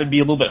disappointed and have it be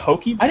a little bit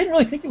hokey. I didn't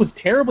really think it was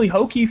terribly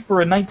hokey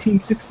for a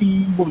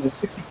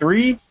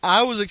 63?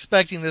 I was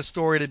expecting this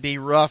story to be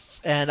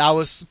rough, and I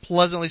was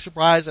pleasantly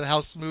surprised at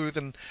how smooth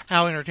and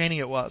how entertaining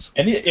it was.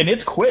 And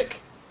it's quick.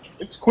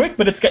 It's quick,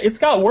 but it's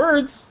got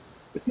words.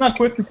 It's not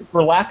quick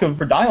for lack of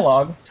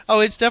dialogue. Oh,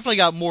 it's definitely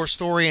got more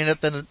story in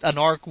it than an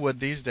arc would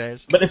these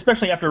days. But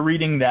especially after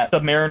reading that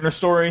Submariner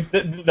story,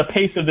 the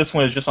pace of this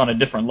one is just on a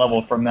different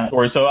level from that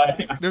story. So I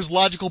think there's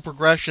logical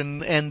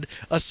progression and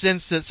a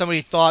sense that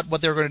somebody thought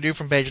what they were going to do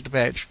from page to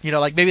page.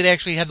 Like maybe they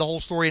actually had the whole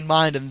story in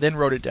mind and then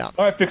wrote it down.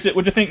 All right, Fix It.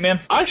 What'd you think, man?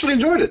 I actually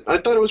enjoyed it. I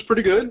thought it was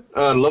pretty good.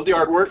 Love the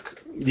artwork.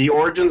 the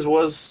Origins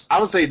was, I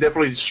would say,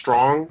 definitely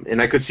strong,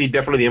 and I could see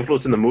definitely the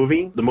influence in the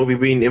movie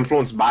being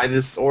influenced by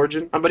this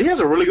origin. But he has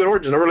a really good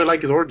origin. I really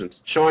like his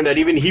origins, showing that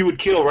even he would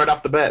kill right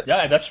off the bat.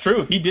 Yeah, that's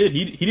true. He did.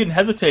 He didn't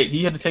hesitate.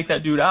 He had to take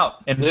that dude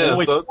out. And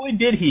boy,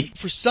 did he.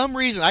 For some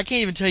reason, I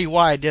can't even tell you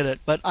why I did it,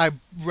 but I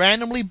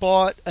randomly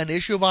bought an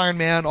issue of Iron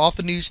Man off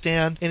the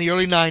newsstand in the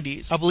early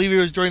 90s. I believe it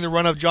was during the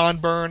run of John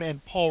Byrne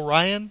and Paul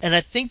Ryan, and I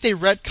think they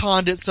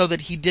retconned it so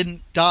that he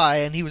didn't die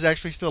and he was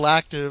actually still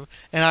active,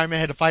 and Iron Man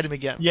had to fight him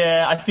again.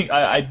 Yeah, I think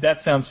that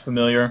sounds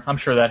familiar. I'm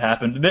sure that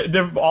happened.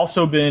 There have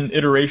also been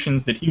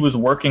iterations that he was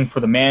working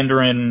for the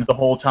Mandarin the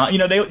whole time. You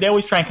know, they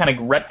always try and kind of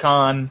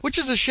retcon. Which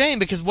is a shame,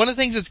 because one of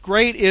the things that's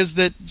great is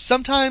that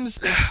sometimes,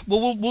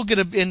 well, we'll get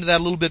into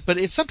that a little bit, but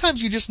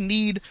sometimes you just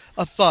need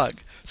a thug.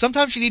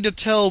 Sometimes you need to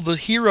tell the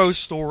hero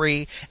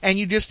story, and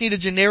you just need a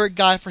generic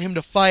guy for him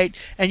to fight,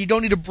 and you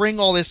don't need to bring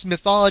all this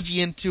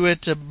mythology into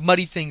it to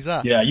muddy things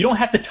up. Yeah, you don't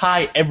have to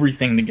tie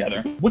everything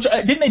together. Which,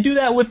 didn't they do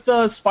that with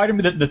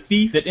Spider-Man, the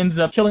thief that ends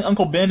up killing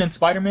Uncle Ben in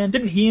Spider-Man?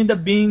 Didn't he end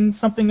up being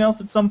something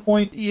else at some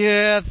point?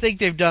 Yeah, I think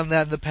they've done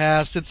that in the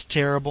past. It's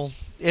terrible.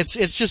 It's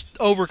just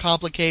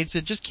overcomplicates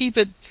it. Just keep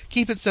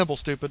it simple,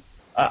 stupid.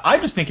 I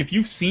just think if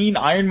you've seen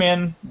Iron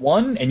Man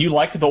 1 and you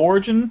liked the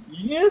origin,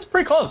 yeah, it's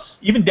pretty close.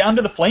 Even down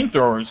to the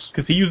flamethrowers,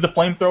 because he used the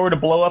flamethrower to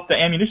blow up the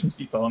ammunition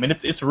depot. I mean,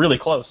 it's really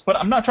close. But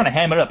I'm not trying to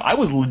ham it up. I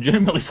was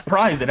legitimately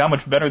surprised at how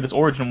much better this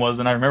origin was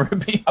than I remember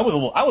it being. I was a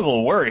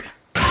little worried.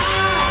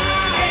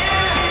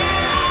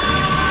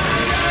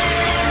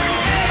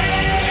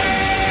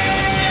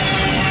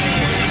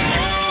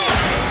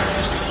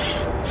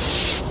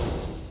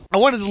 I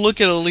wanted to look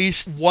at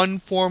least one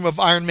form of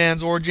Iron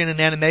Man's origin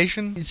in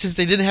animation. Since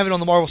they didn't have it on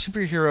the Marvel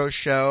Superheroes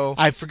show,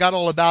 I forgot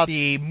all about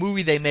the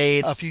movie they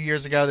made a few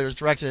years ago that was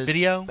directed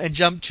video, and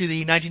jumped to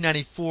the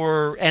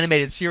 1994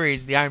 animated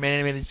series, the Iron Man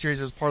animated series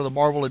that was part of the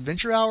Marvel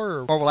Adventure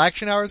Hour, or Marvel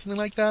Action Hour, or something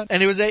like that.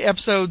 And it was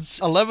episodes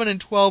 11 and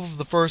 12 of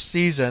the first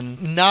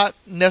season. Not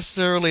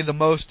necessarily the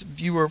most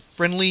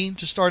viewer-friendly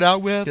to start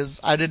out with, because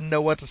I didn't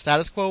know what the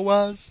status quo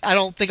was. I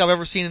don't think I've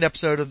ever seen an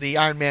episode of the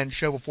Iron Man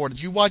show before.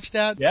 Did you watch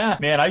that? Yeah,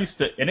 man, I used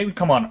to... And it would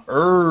come on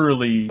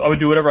early. I would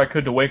do whatever I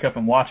could to wake up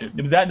and watch it.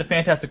 It was that and the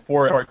Fantastic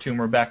Four cartoon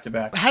were back to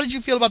back. How did you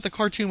feel about the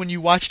cartoon when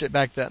you watched it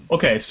back then?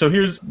 Okay, so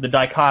here's the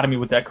dichotomy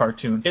with that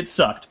cartoon. It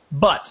sucked.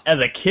 But as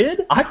a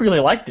kid, I really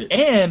liked it.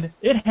 And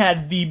it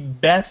had the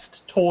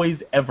best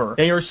toys ever.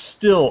 They are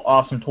still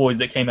awesome toys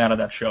that came out of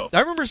that show. I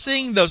remember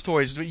seeing those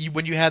toys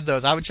when you had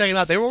those. I would check them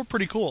out. They were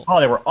pretty cool.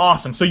 Oh, they were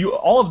awesome. So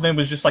all of them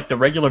was just like the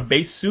regular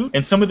base suit,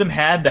 and some of them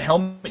had the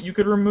helmet you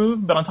could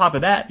remove, but on top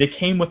of that, they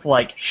came with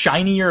like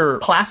shinier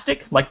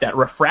plastic, like that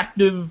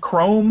refractive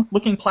chrome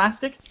looking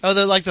plastic. Oh,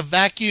 they're like the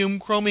vacuum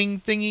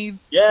chroming thingy?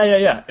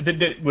 Yeah.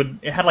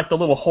 It had like the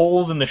little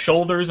holes in the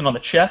shoulders and on the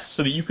chest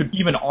so that you could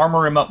even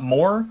armor him up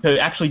more to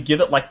actually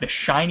give it like the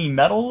shiny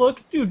metal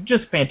look. Dude,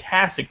 just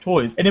fantastic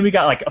toys. And then we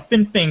got like a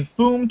Fin Fang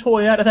Foom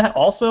toy out of that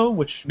also,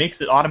 which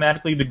makes it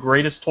automatically the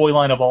greatest toy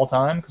line of all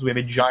time because we have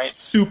a giant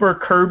super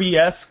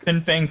Kirby-esque Fin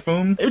Fang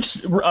Foom. I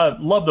just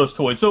love those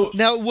toys. So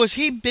now, was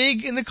he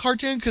big in the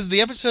cartoon? Because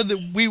the episode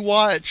that we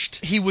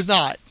watched, he was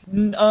not.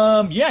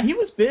 Yeah, he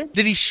was big.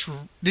 Did he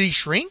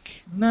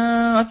shrink?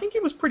 No, I think he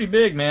was pretty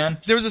big, man.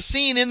 There was a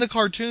scene in the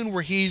cartoon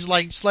where he's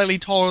like slightly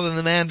taller than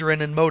the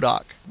Mandarin and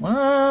MODOK.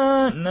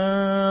 What?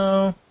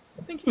 No.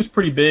 I think he was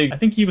pretty big. I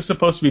think he was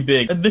supposed to be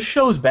big. The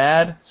show's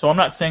bad, so I'm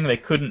not saying they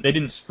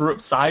didn't screw up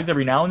size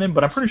every now and then,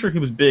 but I'm pretty sure he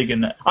was big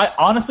in that. I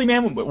honestly,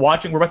 man, we're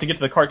about to get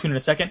to the cartoon in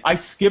a second. I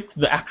skipped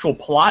the actual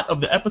plot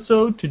of the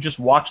episode to just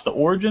watch the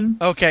origin.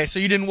 Okay, so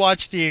you didn't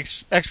watch the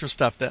extra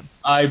stuff then?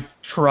 I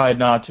tried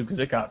not to because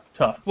it got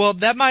tough. Well,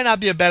 that might not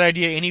be a bad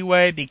idea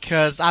anyway,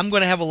 because I'm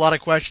going to have a lot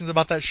of questions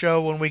about that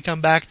show when we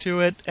come back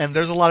to it, and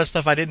there's a lot of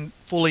stuff I didn't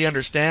fully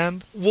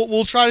understand.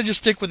 We'll try to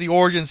just stick with the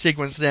origin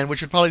sequence then,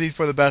 which would probably be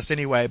for the best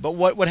anyway. But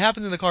what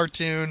happens in the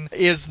cartoon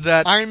is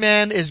that Iron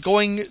Man is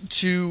going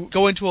to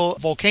go into a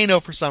volcano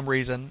for some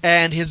reason,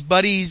 and his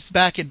buddies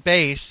back at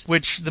base,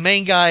 which the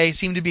main guy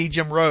seemed to be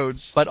Jim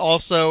Rhodes, but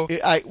also,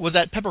 was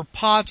that Pepper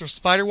Potts or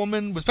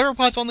Spider-Woman? Was Pepper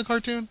Potts on the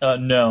cartoon?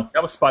 No,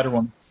 that was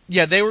Spider-Woman.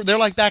 Yeah, they're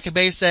like back at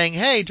base saying,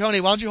 "Hey, Tony,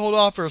 why don't you hold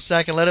off for a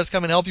second? Let us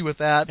come and help you with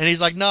that." And he's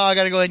like, "No, I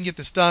gotta go ahead and get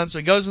this done." So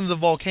he goes into the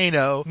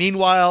volcano.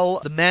 Meanwhile,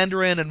 the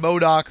Mandarin and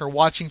MODOK are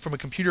watching from a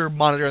computer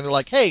monitor, and they're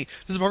like, "Hey,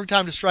 this is the perfect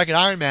time to strike at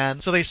Iron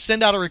Man." So they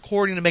send out a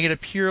recording to make it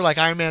appear like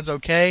Iron Man's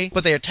okay,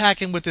 but they attack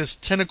him with this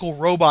tentacle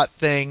robot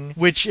thing,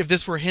 which, if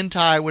this were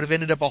hentai, would have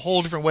ended up a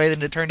whole different way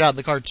than it turned out in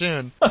the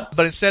cartoon.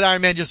 But instead,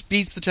 Iron Man just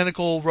beats the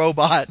tentacle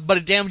robot, but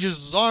it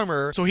damages his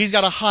armor, so he's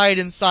got to hide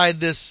inside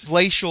this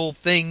glacial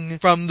thing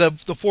from the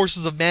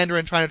forces of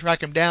Mandarin trying to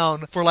track him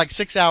down for like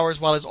 6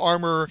 hours while his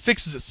armor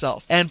fixes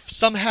itself. And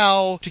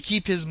somehow, to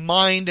keep his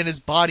mind and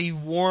his body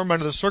warm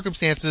under the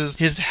circumstances,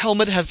 his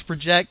helmet has to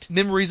project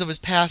memories of his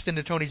past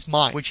into Tony's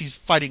mind, which he's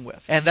fighting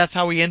with. And that's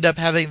how we end up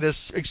having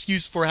this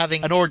excuse for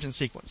having an origin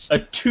sequence. A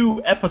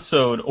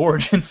 2-episode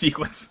origin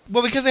sequence.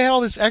 Well, because they had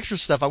all this extra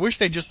stuff. I wish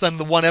they'd just done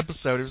the one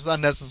episode. It was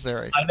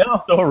unnecessary. I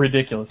know, so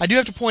ridiculous. I do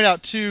have to point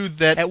out, too,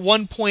 that at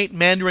one point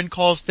Mandarin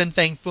calls Fin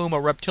Fang Foom a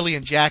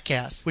reptilian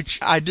jackass, which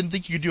I didn't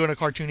think you could do in a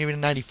cartoon even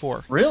in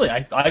 94. Really?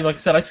 I like I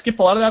said, I skip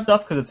a lot of that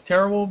stuff because it's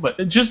terrible, but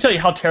just to tell you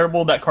how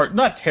terrible that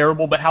not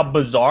terrible, but how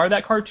bizarre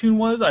that cartoon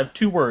was, I have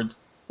 2 words.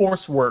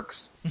 Force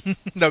works.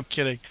 No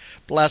kidding.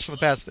 Blast from the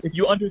past. If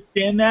you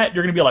understand that,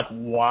 you're going to be like,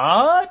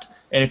 what?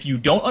 And if you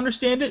don't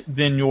understand it,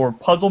 then your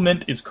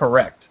puzzlement is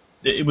correct.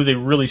 It was a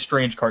really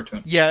strange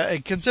cartoon. Yeah,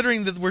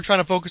 considering that we're trying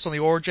to focus on the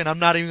origin, I'm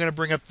not even going to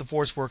bring up the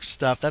Force Works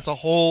stuff. That's a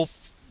whole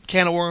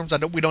can of worms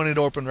we don't need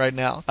to open right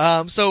now.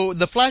 So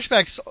the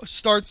flashback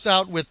starts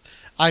out with,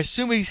 I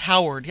assume he's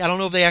Howard. I don't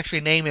know if they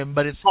actually name him,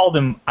 but it's called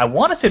him. I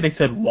want to say they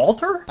said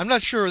Walter. I'm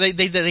not sure. They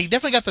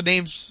definitely got the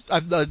names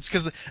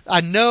because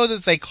I know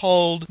that they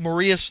called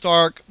Maria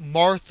Stark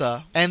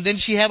Martha, and then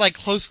she had like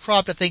close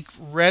cropped, I think,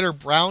 red or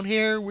brown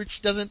hair,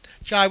 which doesn't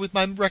jive with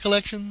my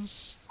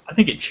recollections. I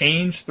think it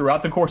changed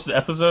throughout the course of the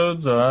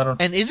episodes. I don't.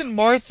 And isn't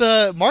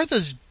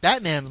Martha's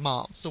Batman's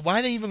mom? So why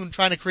are they even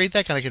trying to create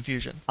that kind of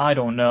confusion? I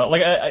don't know.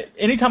 Like,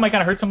 anytime I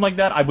kind of heard something like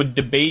that, I would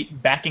debate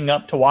backing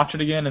up to watch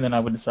it again, and then I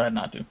would decide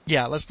not to.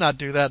 Yeah, let's not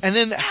do that. And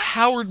then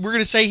Howard, we're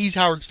going to say he's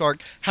Howard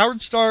Stark.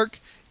 Howard Stark,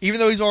 even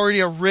though he's already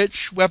a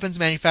rich weapons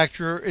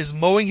manufacturer, is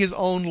mowing his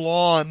own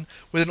lawn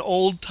with an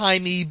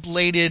old-timey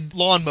bladed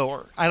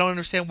lawnmower. I don't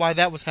understand why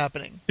that was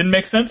happening. Didn't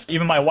make sense.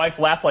 Even my wife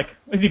laughed like,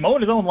 is he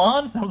mowing his own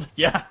lawn? I was like,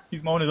 yeah,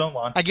 he's mowing his own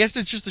lawn. I guess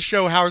it's just to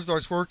show Howard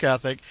Stark's work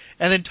ethic.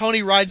 And then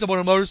Tony rides up on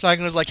a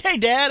motorcycle and is like, hey,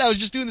 Dad, I was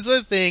just doing this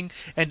other thing.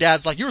 And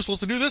Dad's like, you were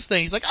supposed to do this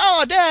thing. He's like,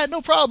 oh, Dad, no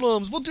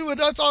problems. We'll do it.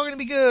 It's all going to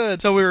be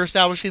good. So we were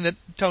establishing that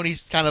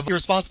Tony's kind of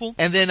irresponsible.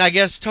 And then I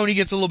guess Tony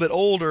gets a little bit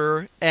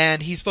older,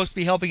 and he's supposed to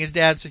be helping his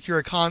dad secure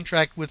a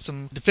contract with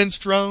some defense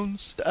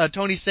drones.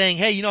 Tony's saying,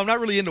 hey, I'm not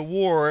really into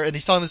war, and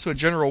he's telling this to a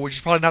general, which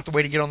is probably not the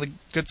way to get on the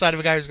good side of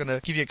a guy who's going to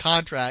give you a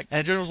contract. And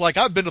the general's like,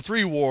 I've been to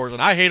 3 wars,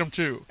 and I hate them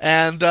too.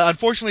 And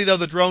unfortunately, though,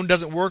 the drone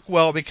doesn't work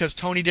well because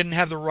Tony didn't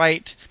have the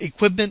right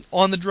equipment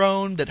on the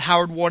drone that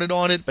Howard wanted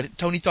on it, but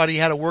Tony thought he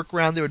had a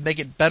workaround that would make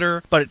it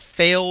better, but it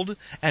failed,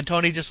 and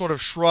Tony just sort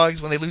of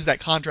shrugs when they lose that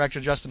contract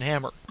to Justin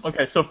Hammer.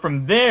 Okay, so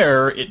from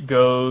there, it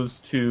goes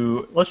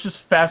to, let's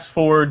just fast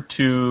forward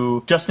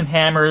to Justin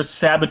Hammer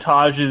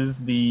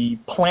sabotages the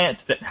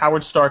plant that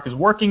Howard Stark is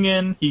working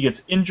in. He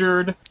gets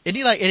injured. And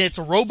it's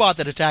a robot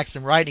that attacks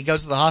him, right? He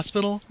goes to the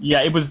hospital?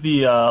 Yeah, it was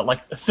the,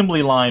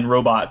 assembly line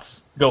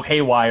robots go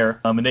haywire,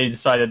 and they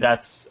decided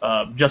that's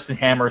Justin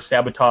Hammer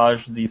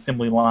sabotaged the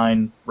assembly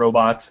line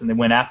robots, and they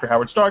went after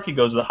Howard Stark. He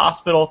goes to the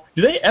hospital.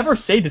 Do they ever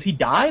say, does he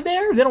die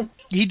there? They don't.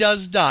 He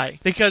does die,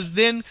 because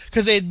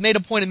they had made a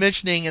point of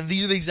mentioning, and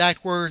these are the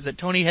exact words, that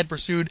Tony had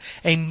pursued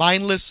a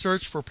mindless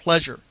search for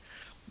pleasure,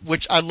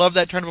 which I love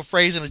that turn of a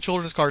phrase in a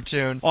children's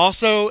cartoon.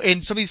 Also,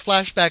 in some of these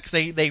flashbacks,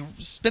 they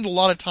spend a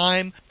lot of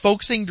time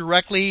focusing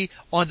directly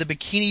on the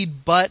bikini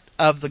butt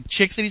of the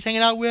chicks that he's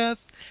hanging out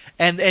with,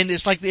 and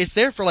it's like, it's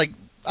there for like,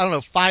 I don't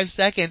know, 5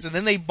 seconds, and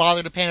then they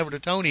bother to pan over to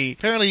Tony.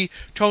 Apparently,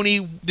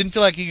 Tony didn't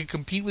feel like he could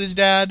compete with his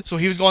dad, so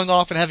he was going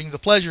off and having the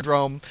pleasure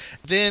drome.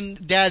 Then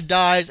Dad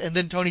dies, and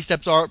then Tony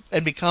steps up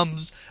and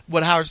becomes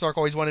what Howard Stark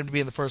always wanted him to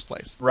be in the first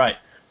place. Right.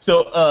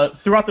 So,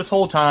 throughout this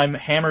whole time,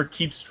 Hammer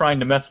keeps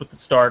trying to mess with the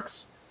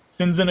Starks,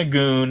 sends in a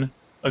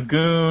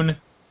goon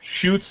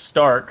shoots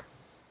Stark,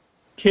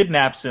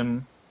 kidnaps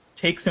him,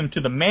 takes him to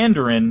the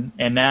Mandarin,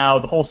 and now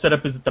the whole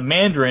setup is that the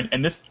Mandarin,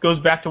 and this goes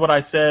back to what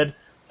I said,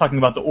 talking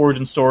about the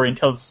origin story in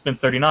Tales of Suspense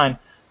 39,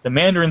 the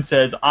Mandarin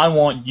says, I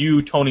want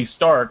you, Tony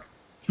Stark,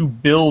 to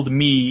build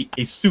me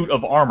a suit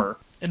of armor.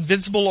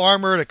 Invincible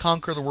armor to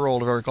conquer the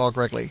world, if I recall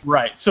correctly.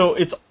 Right, so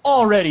it's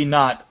already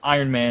not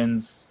Iron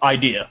Man's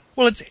idea.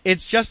 Well,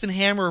 it's Justin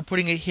Hammer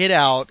putting a hit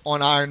out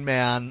on Iron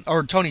Man,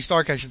 or Tony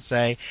Stark, I should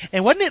say.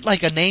 And wasn't it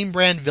like a name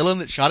brand villain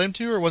that shot him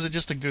too, or was it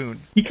just a goon?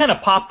 He kind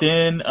of popped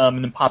in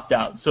and then popped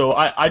out. So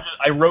I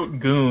wrote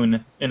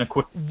goon in a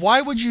quick...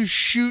 Why would you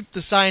shoot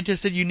the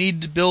scientist that you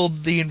need to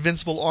build the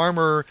invincible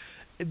armor,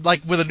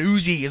 like with an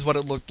Uzi is what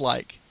it looked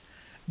like?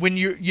 When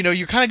you're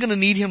kind of going to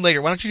need him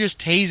later. Why don't you just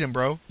tase him,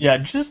 bro? Yeah,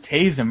 just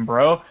tase him,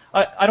 bro.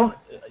 I don't...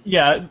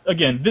 Yeah,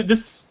 again,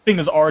 this thing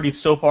is already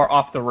so far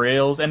off the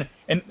rails, and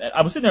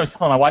I was sitting there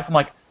telling my wife, I'm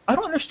like, I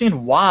don't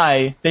understand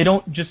why they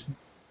don't just,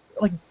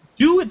 like,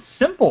 do it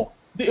simple.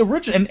 The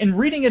original, and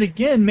reading it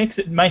again makes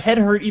my head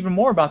hurt even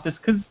more about this,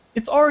 because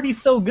it's already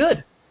so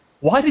good.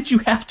 Why did you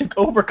have to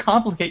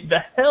overcomplicate the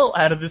hell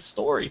out of this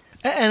story?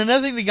 And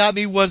another thing that got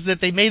me was that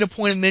they made a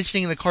point of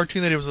mentioning in the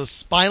cartoon that it was a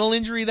spinal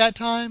injury that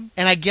time.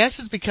 And I guess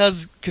it's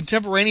because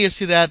contemporaneous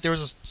to that, there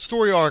was a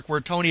story arc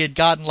where Tony had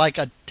gotten like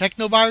a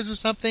technovirus or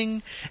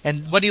something.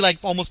 And what he like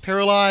almost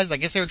paralyzed. I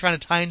guess they were trying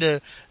to tie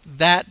into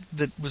that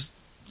was...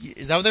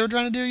 Is that what they were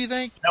trying to do, you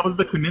think? That was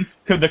the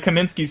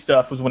Kaminsky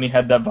stuff was when he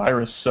had that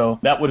virus. So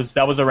that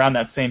was around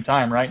that same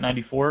time, right?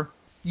 94?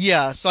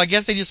 Yeah, so I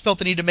guess they just felt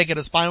the need to make it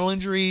a spinal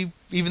injury,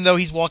 even though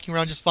he's walking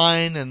around just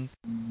fine. And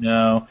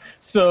no.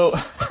 So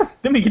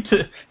then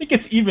it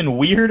gets even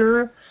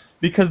weirder.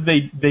 because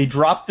they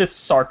drop this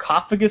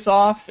sarcophagus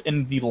off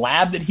in the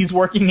lab that he's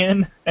working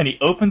in, and he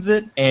opens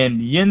it,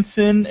 and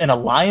Yinsen in a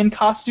lion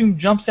costume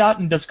jumps out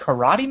and does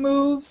karate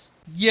moves.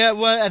 Yeah,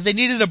 well, they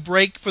needed a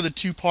break for the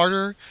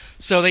two-parter,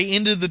 so they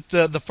ended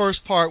the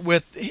first part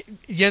with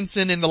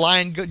Yinsen in the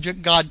lion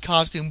god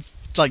costume,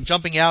 like,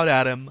 jumping out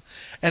at him.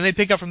 And they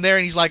pick up from there,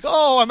 and he's like,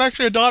 "Oh, I'm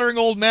actually a doddering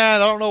old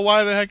man. I don't know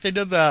why the heck they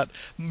did that.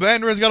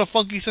 Mandarin's got a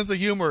funky sense of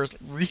humor." It's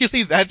like,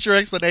 really? That's your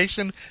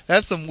explanation?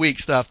 That's some weak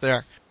stuff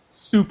there.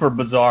 Super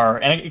bizarre.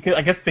 And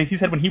I guess he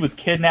said when he was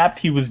kidnapped,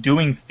 he was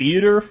doing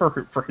theater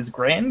for his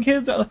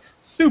grandkids.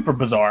 Super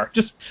bizarre.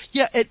 Just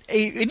Yeah,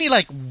 isn't he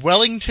like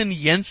Wellington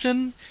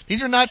Yinsen?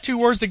 These are not two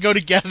words that go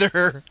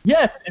together.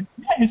 Yes, and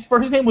his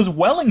first name was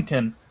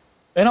Wellington.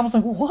 And I was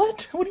like,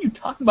 what? What are you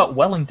talking about,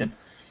 Wellington?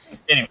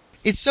 Anyway.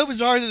 It's so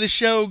bizarre that the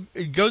show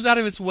goes out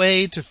of its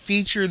way to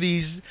feature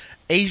these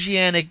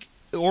Asiatic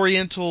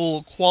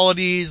Oriental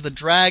qualities, the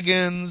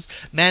dragons,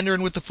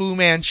 Mandarin with the Fu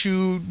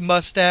Manchu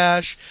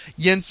mustache,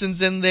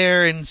 Yinsen's in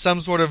there, and some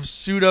sort of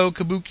pseudo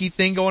kabuki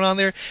thing going on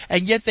there,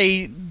 and yet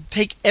they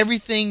take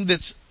everything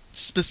that's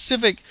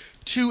specific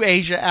to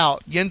Asia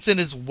out. Yinsen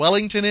is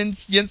Wellington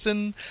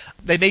Yinsen.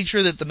 They made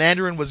sure that the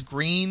Mandarin was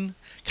green.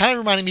 Kind of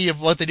reminding me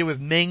of what they did with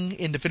Ming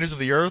in Defenders of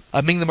the Earth,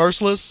 Ming the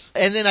Merciless.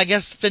 And then I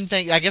guess Fin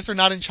Fang, I guess they're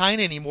not in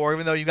China anymore,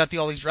 even though you've got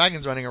all these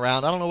dragons running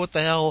around. I don't know what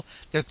the hell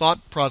their thought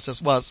process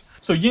was.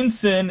 So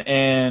Yinsen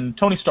and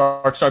Tony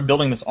Stark start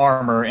building this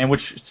armor, and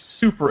which is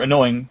super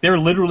annoying. They're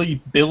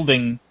literally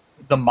building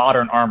the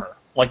modern armor.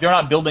 Like, they're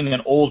not building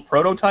an old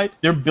prototype.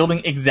 They're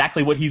building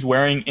exactly what he's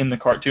wearing in the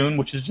cartoon,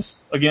 which is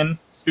just, again,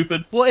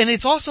 stupid. Well, and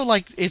it's also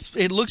like,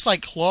 it looks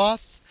like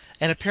cloth,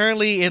 and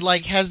apparently it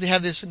like has to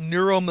have this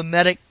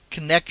neuromimetic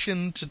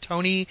connection to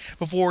Tony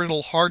before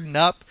it'll harden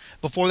up.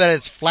 Before that,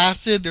 it's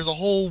flaccid. There's a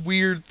whole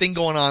weird thing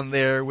going on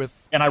there with...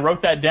 And I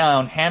wrote that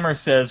down. Hammer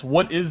says,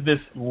 "What is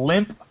this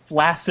limp,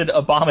 flaccid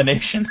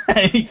abomination?"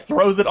 And he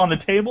throws it on the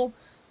table.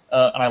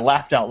 And I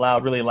laughed out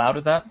loud, really loud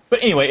at that.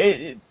 But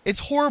anyway,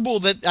 it's horrible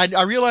that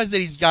I realize that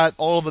he's got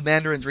all of the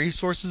Mandarin's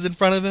resources in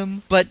front of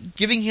him, but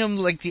giving him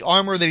like the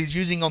armor that he's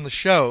using on the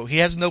show, he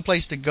has no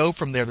place to go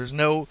from there. There's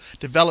no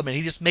development.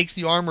 He just makes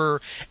the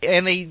armor,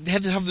 and they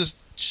have to have this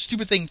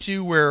stupid thing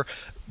too where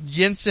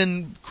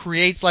Yinsen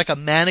creates like a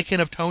mannequin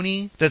of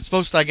Tony that's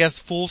supposed to, I guess,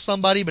 fool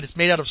somebody, but it's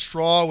made out of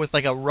straw with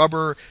like a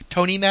rubber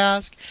Tony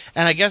mask.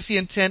 And I guess the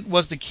intent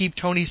was to keep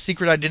Tony's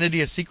secret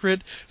identity a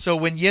secret. So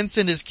when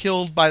Yinsen is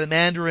killed by the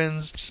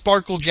Mandarin's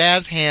sparkle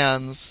jazz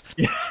hands,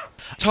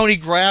 Tony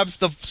grabs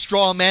the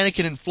straw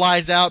mannequin and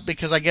flies out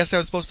because I guess that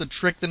was supposed to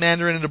trick the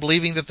Mandarin into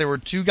believing that there were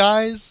two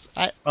guys.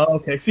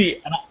 Okay,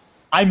 see, and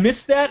I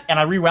missed that, and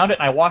I rewound it,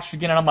 and I watched it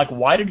again, and I'm like,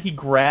 why did he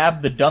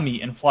grab the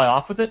dummy and fly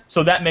off with it?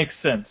 So that makes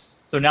sense.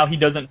 So now he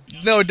doesn't...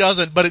 No, it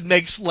doesn't, but it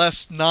makes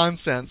less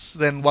nonsense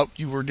than what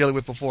you were dealing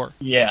with before.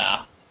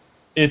 Yeah.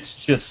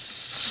 It's just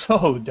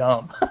so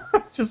dumb.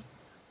 It's just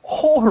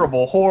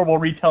horrible, horrible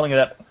retelling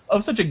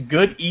of such a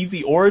good,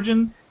 easy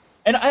origin.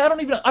 And I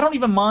don't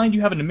even mind you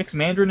having a mixed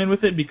Mandarin in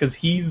with it, because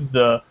he's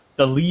the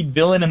lead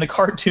villain in the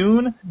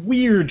cartoon.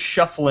 Weird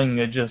shuffling,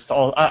 just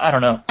all, I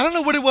don't know. I don't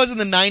know what it was in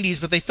the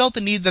 90s, but they felt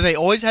the need that they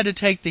always had to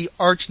take the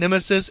arch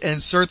nemesis and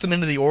insert them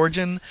into the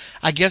origin.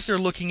 I guess they're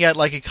looking at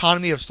like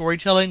economy of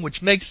storytelling,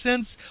 which makes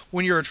sense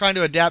when you're trying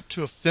to adapt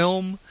to a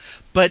film,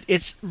 but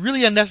it's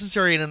really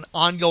unnecessary in an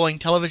ongoing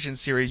television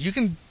series. You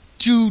can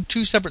do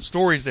two separate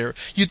stories there.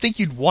 You'd think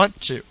you'd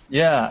want to.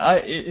 Yeah,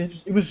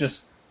 it was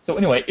just... So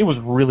anyway, it was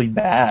really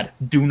bad.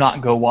 Do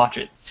not go watch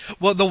it.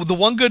 Well, the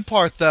one good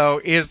part,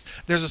 though, is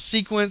there's a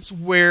sequence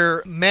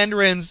where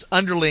Mandarin's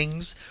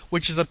underlings,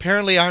 which is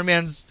apparently Iron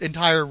Man's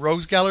entire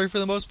rogues gallery for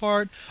the most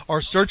part, are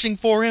searching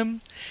for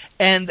him.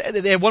 And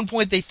at one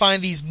point they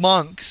find these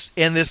monks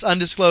in this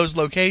undisclosed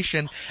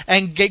location,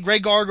 and Grey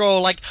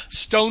Gargoyle, like,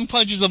 stone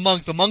punches the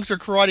monks. The monks are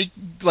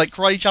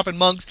karate chopping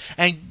monks,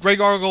 and Grey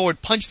Gargoyle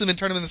would punch them and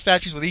turn them into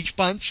statues with each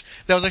punch.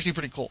 That was actually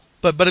pretty cool.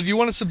 But if you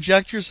want to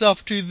subject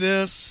yourself to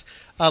this...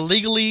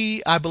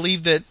 legally, I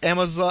believe that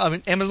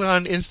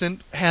Amazon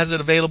Instant has it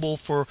available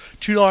for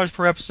 $2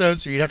 per episode,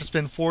 so you'd have to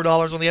spend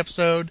 $4 on the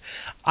episode.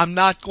 I'm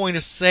not going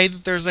to say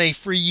that there's a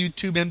free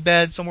YouTube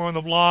embed somewhere on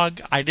the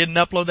blog. I didn't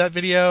upload that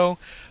video,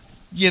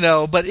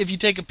 but if you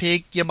take a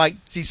peek, you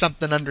might see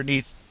something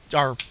underneath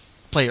our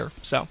player,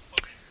 so...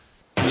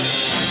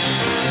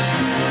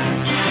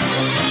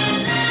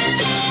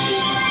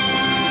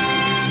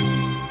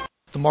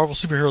 The Marvel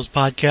Superheroes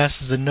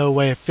Podcast is in no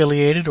way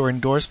affiliated or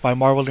endorsed by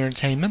Marvel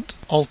Entertainment.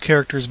 All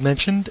characters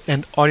mentioned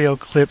and audio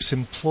clips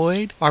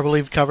employed are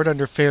believed covered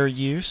under fair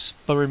use,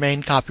 but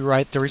remain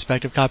copyright their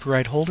respective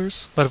copyright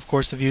holders. But of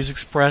course the views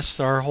expressed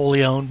are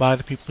wholly owned by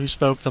the people who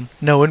spoke them.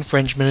 No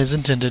infringement is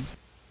intended.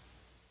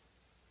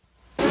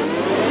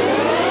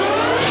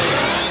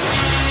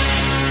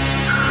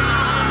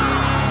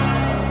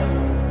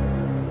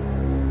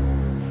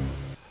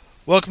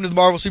 Welcome to the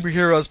Marvel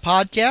Superheroes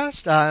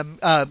Podcast.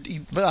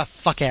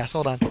 Fuck ass,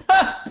 hold on.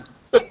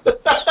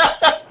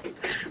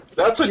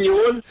 That's That's a new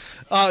one.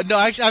 No,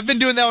 actually, I've been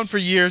doing that one for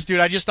years, dude.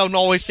 I just don't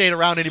always say it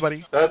around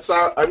anybody.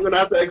 I'm gonna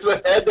have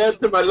to add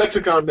that to my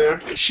lexicon there.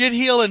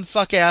 Shitheel and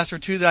fuck ass are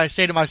two that I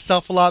say to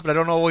myself a lot, but I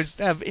don't always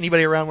have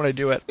anybody around when I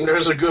do it.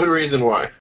 There's a good reason why.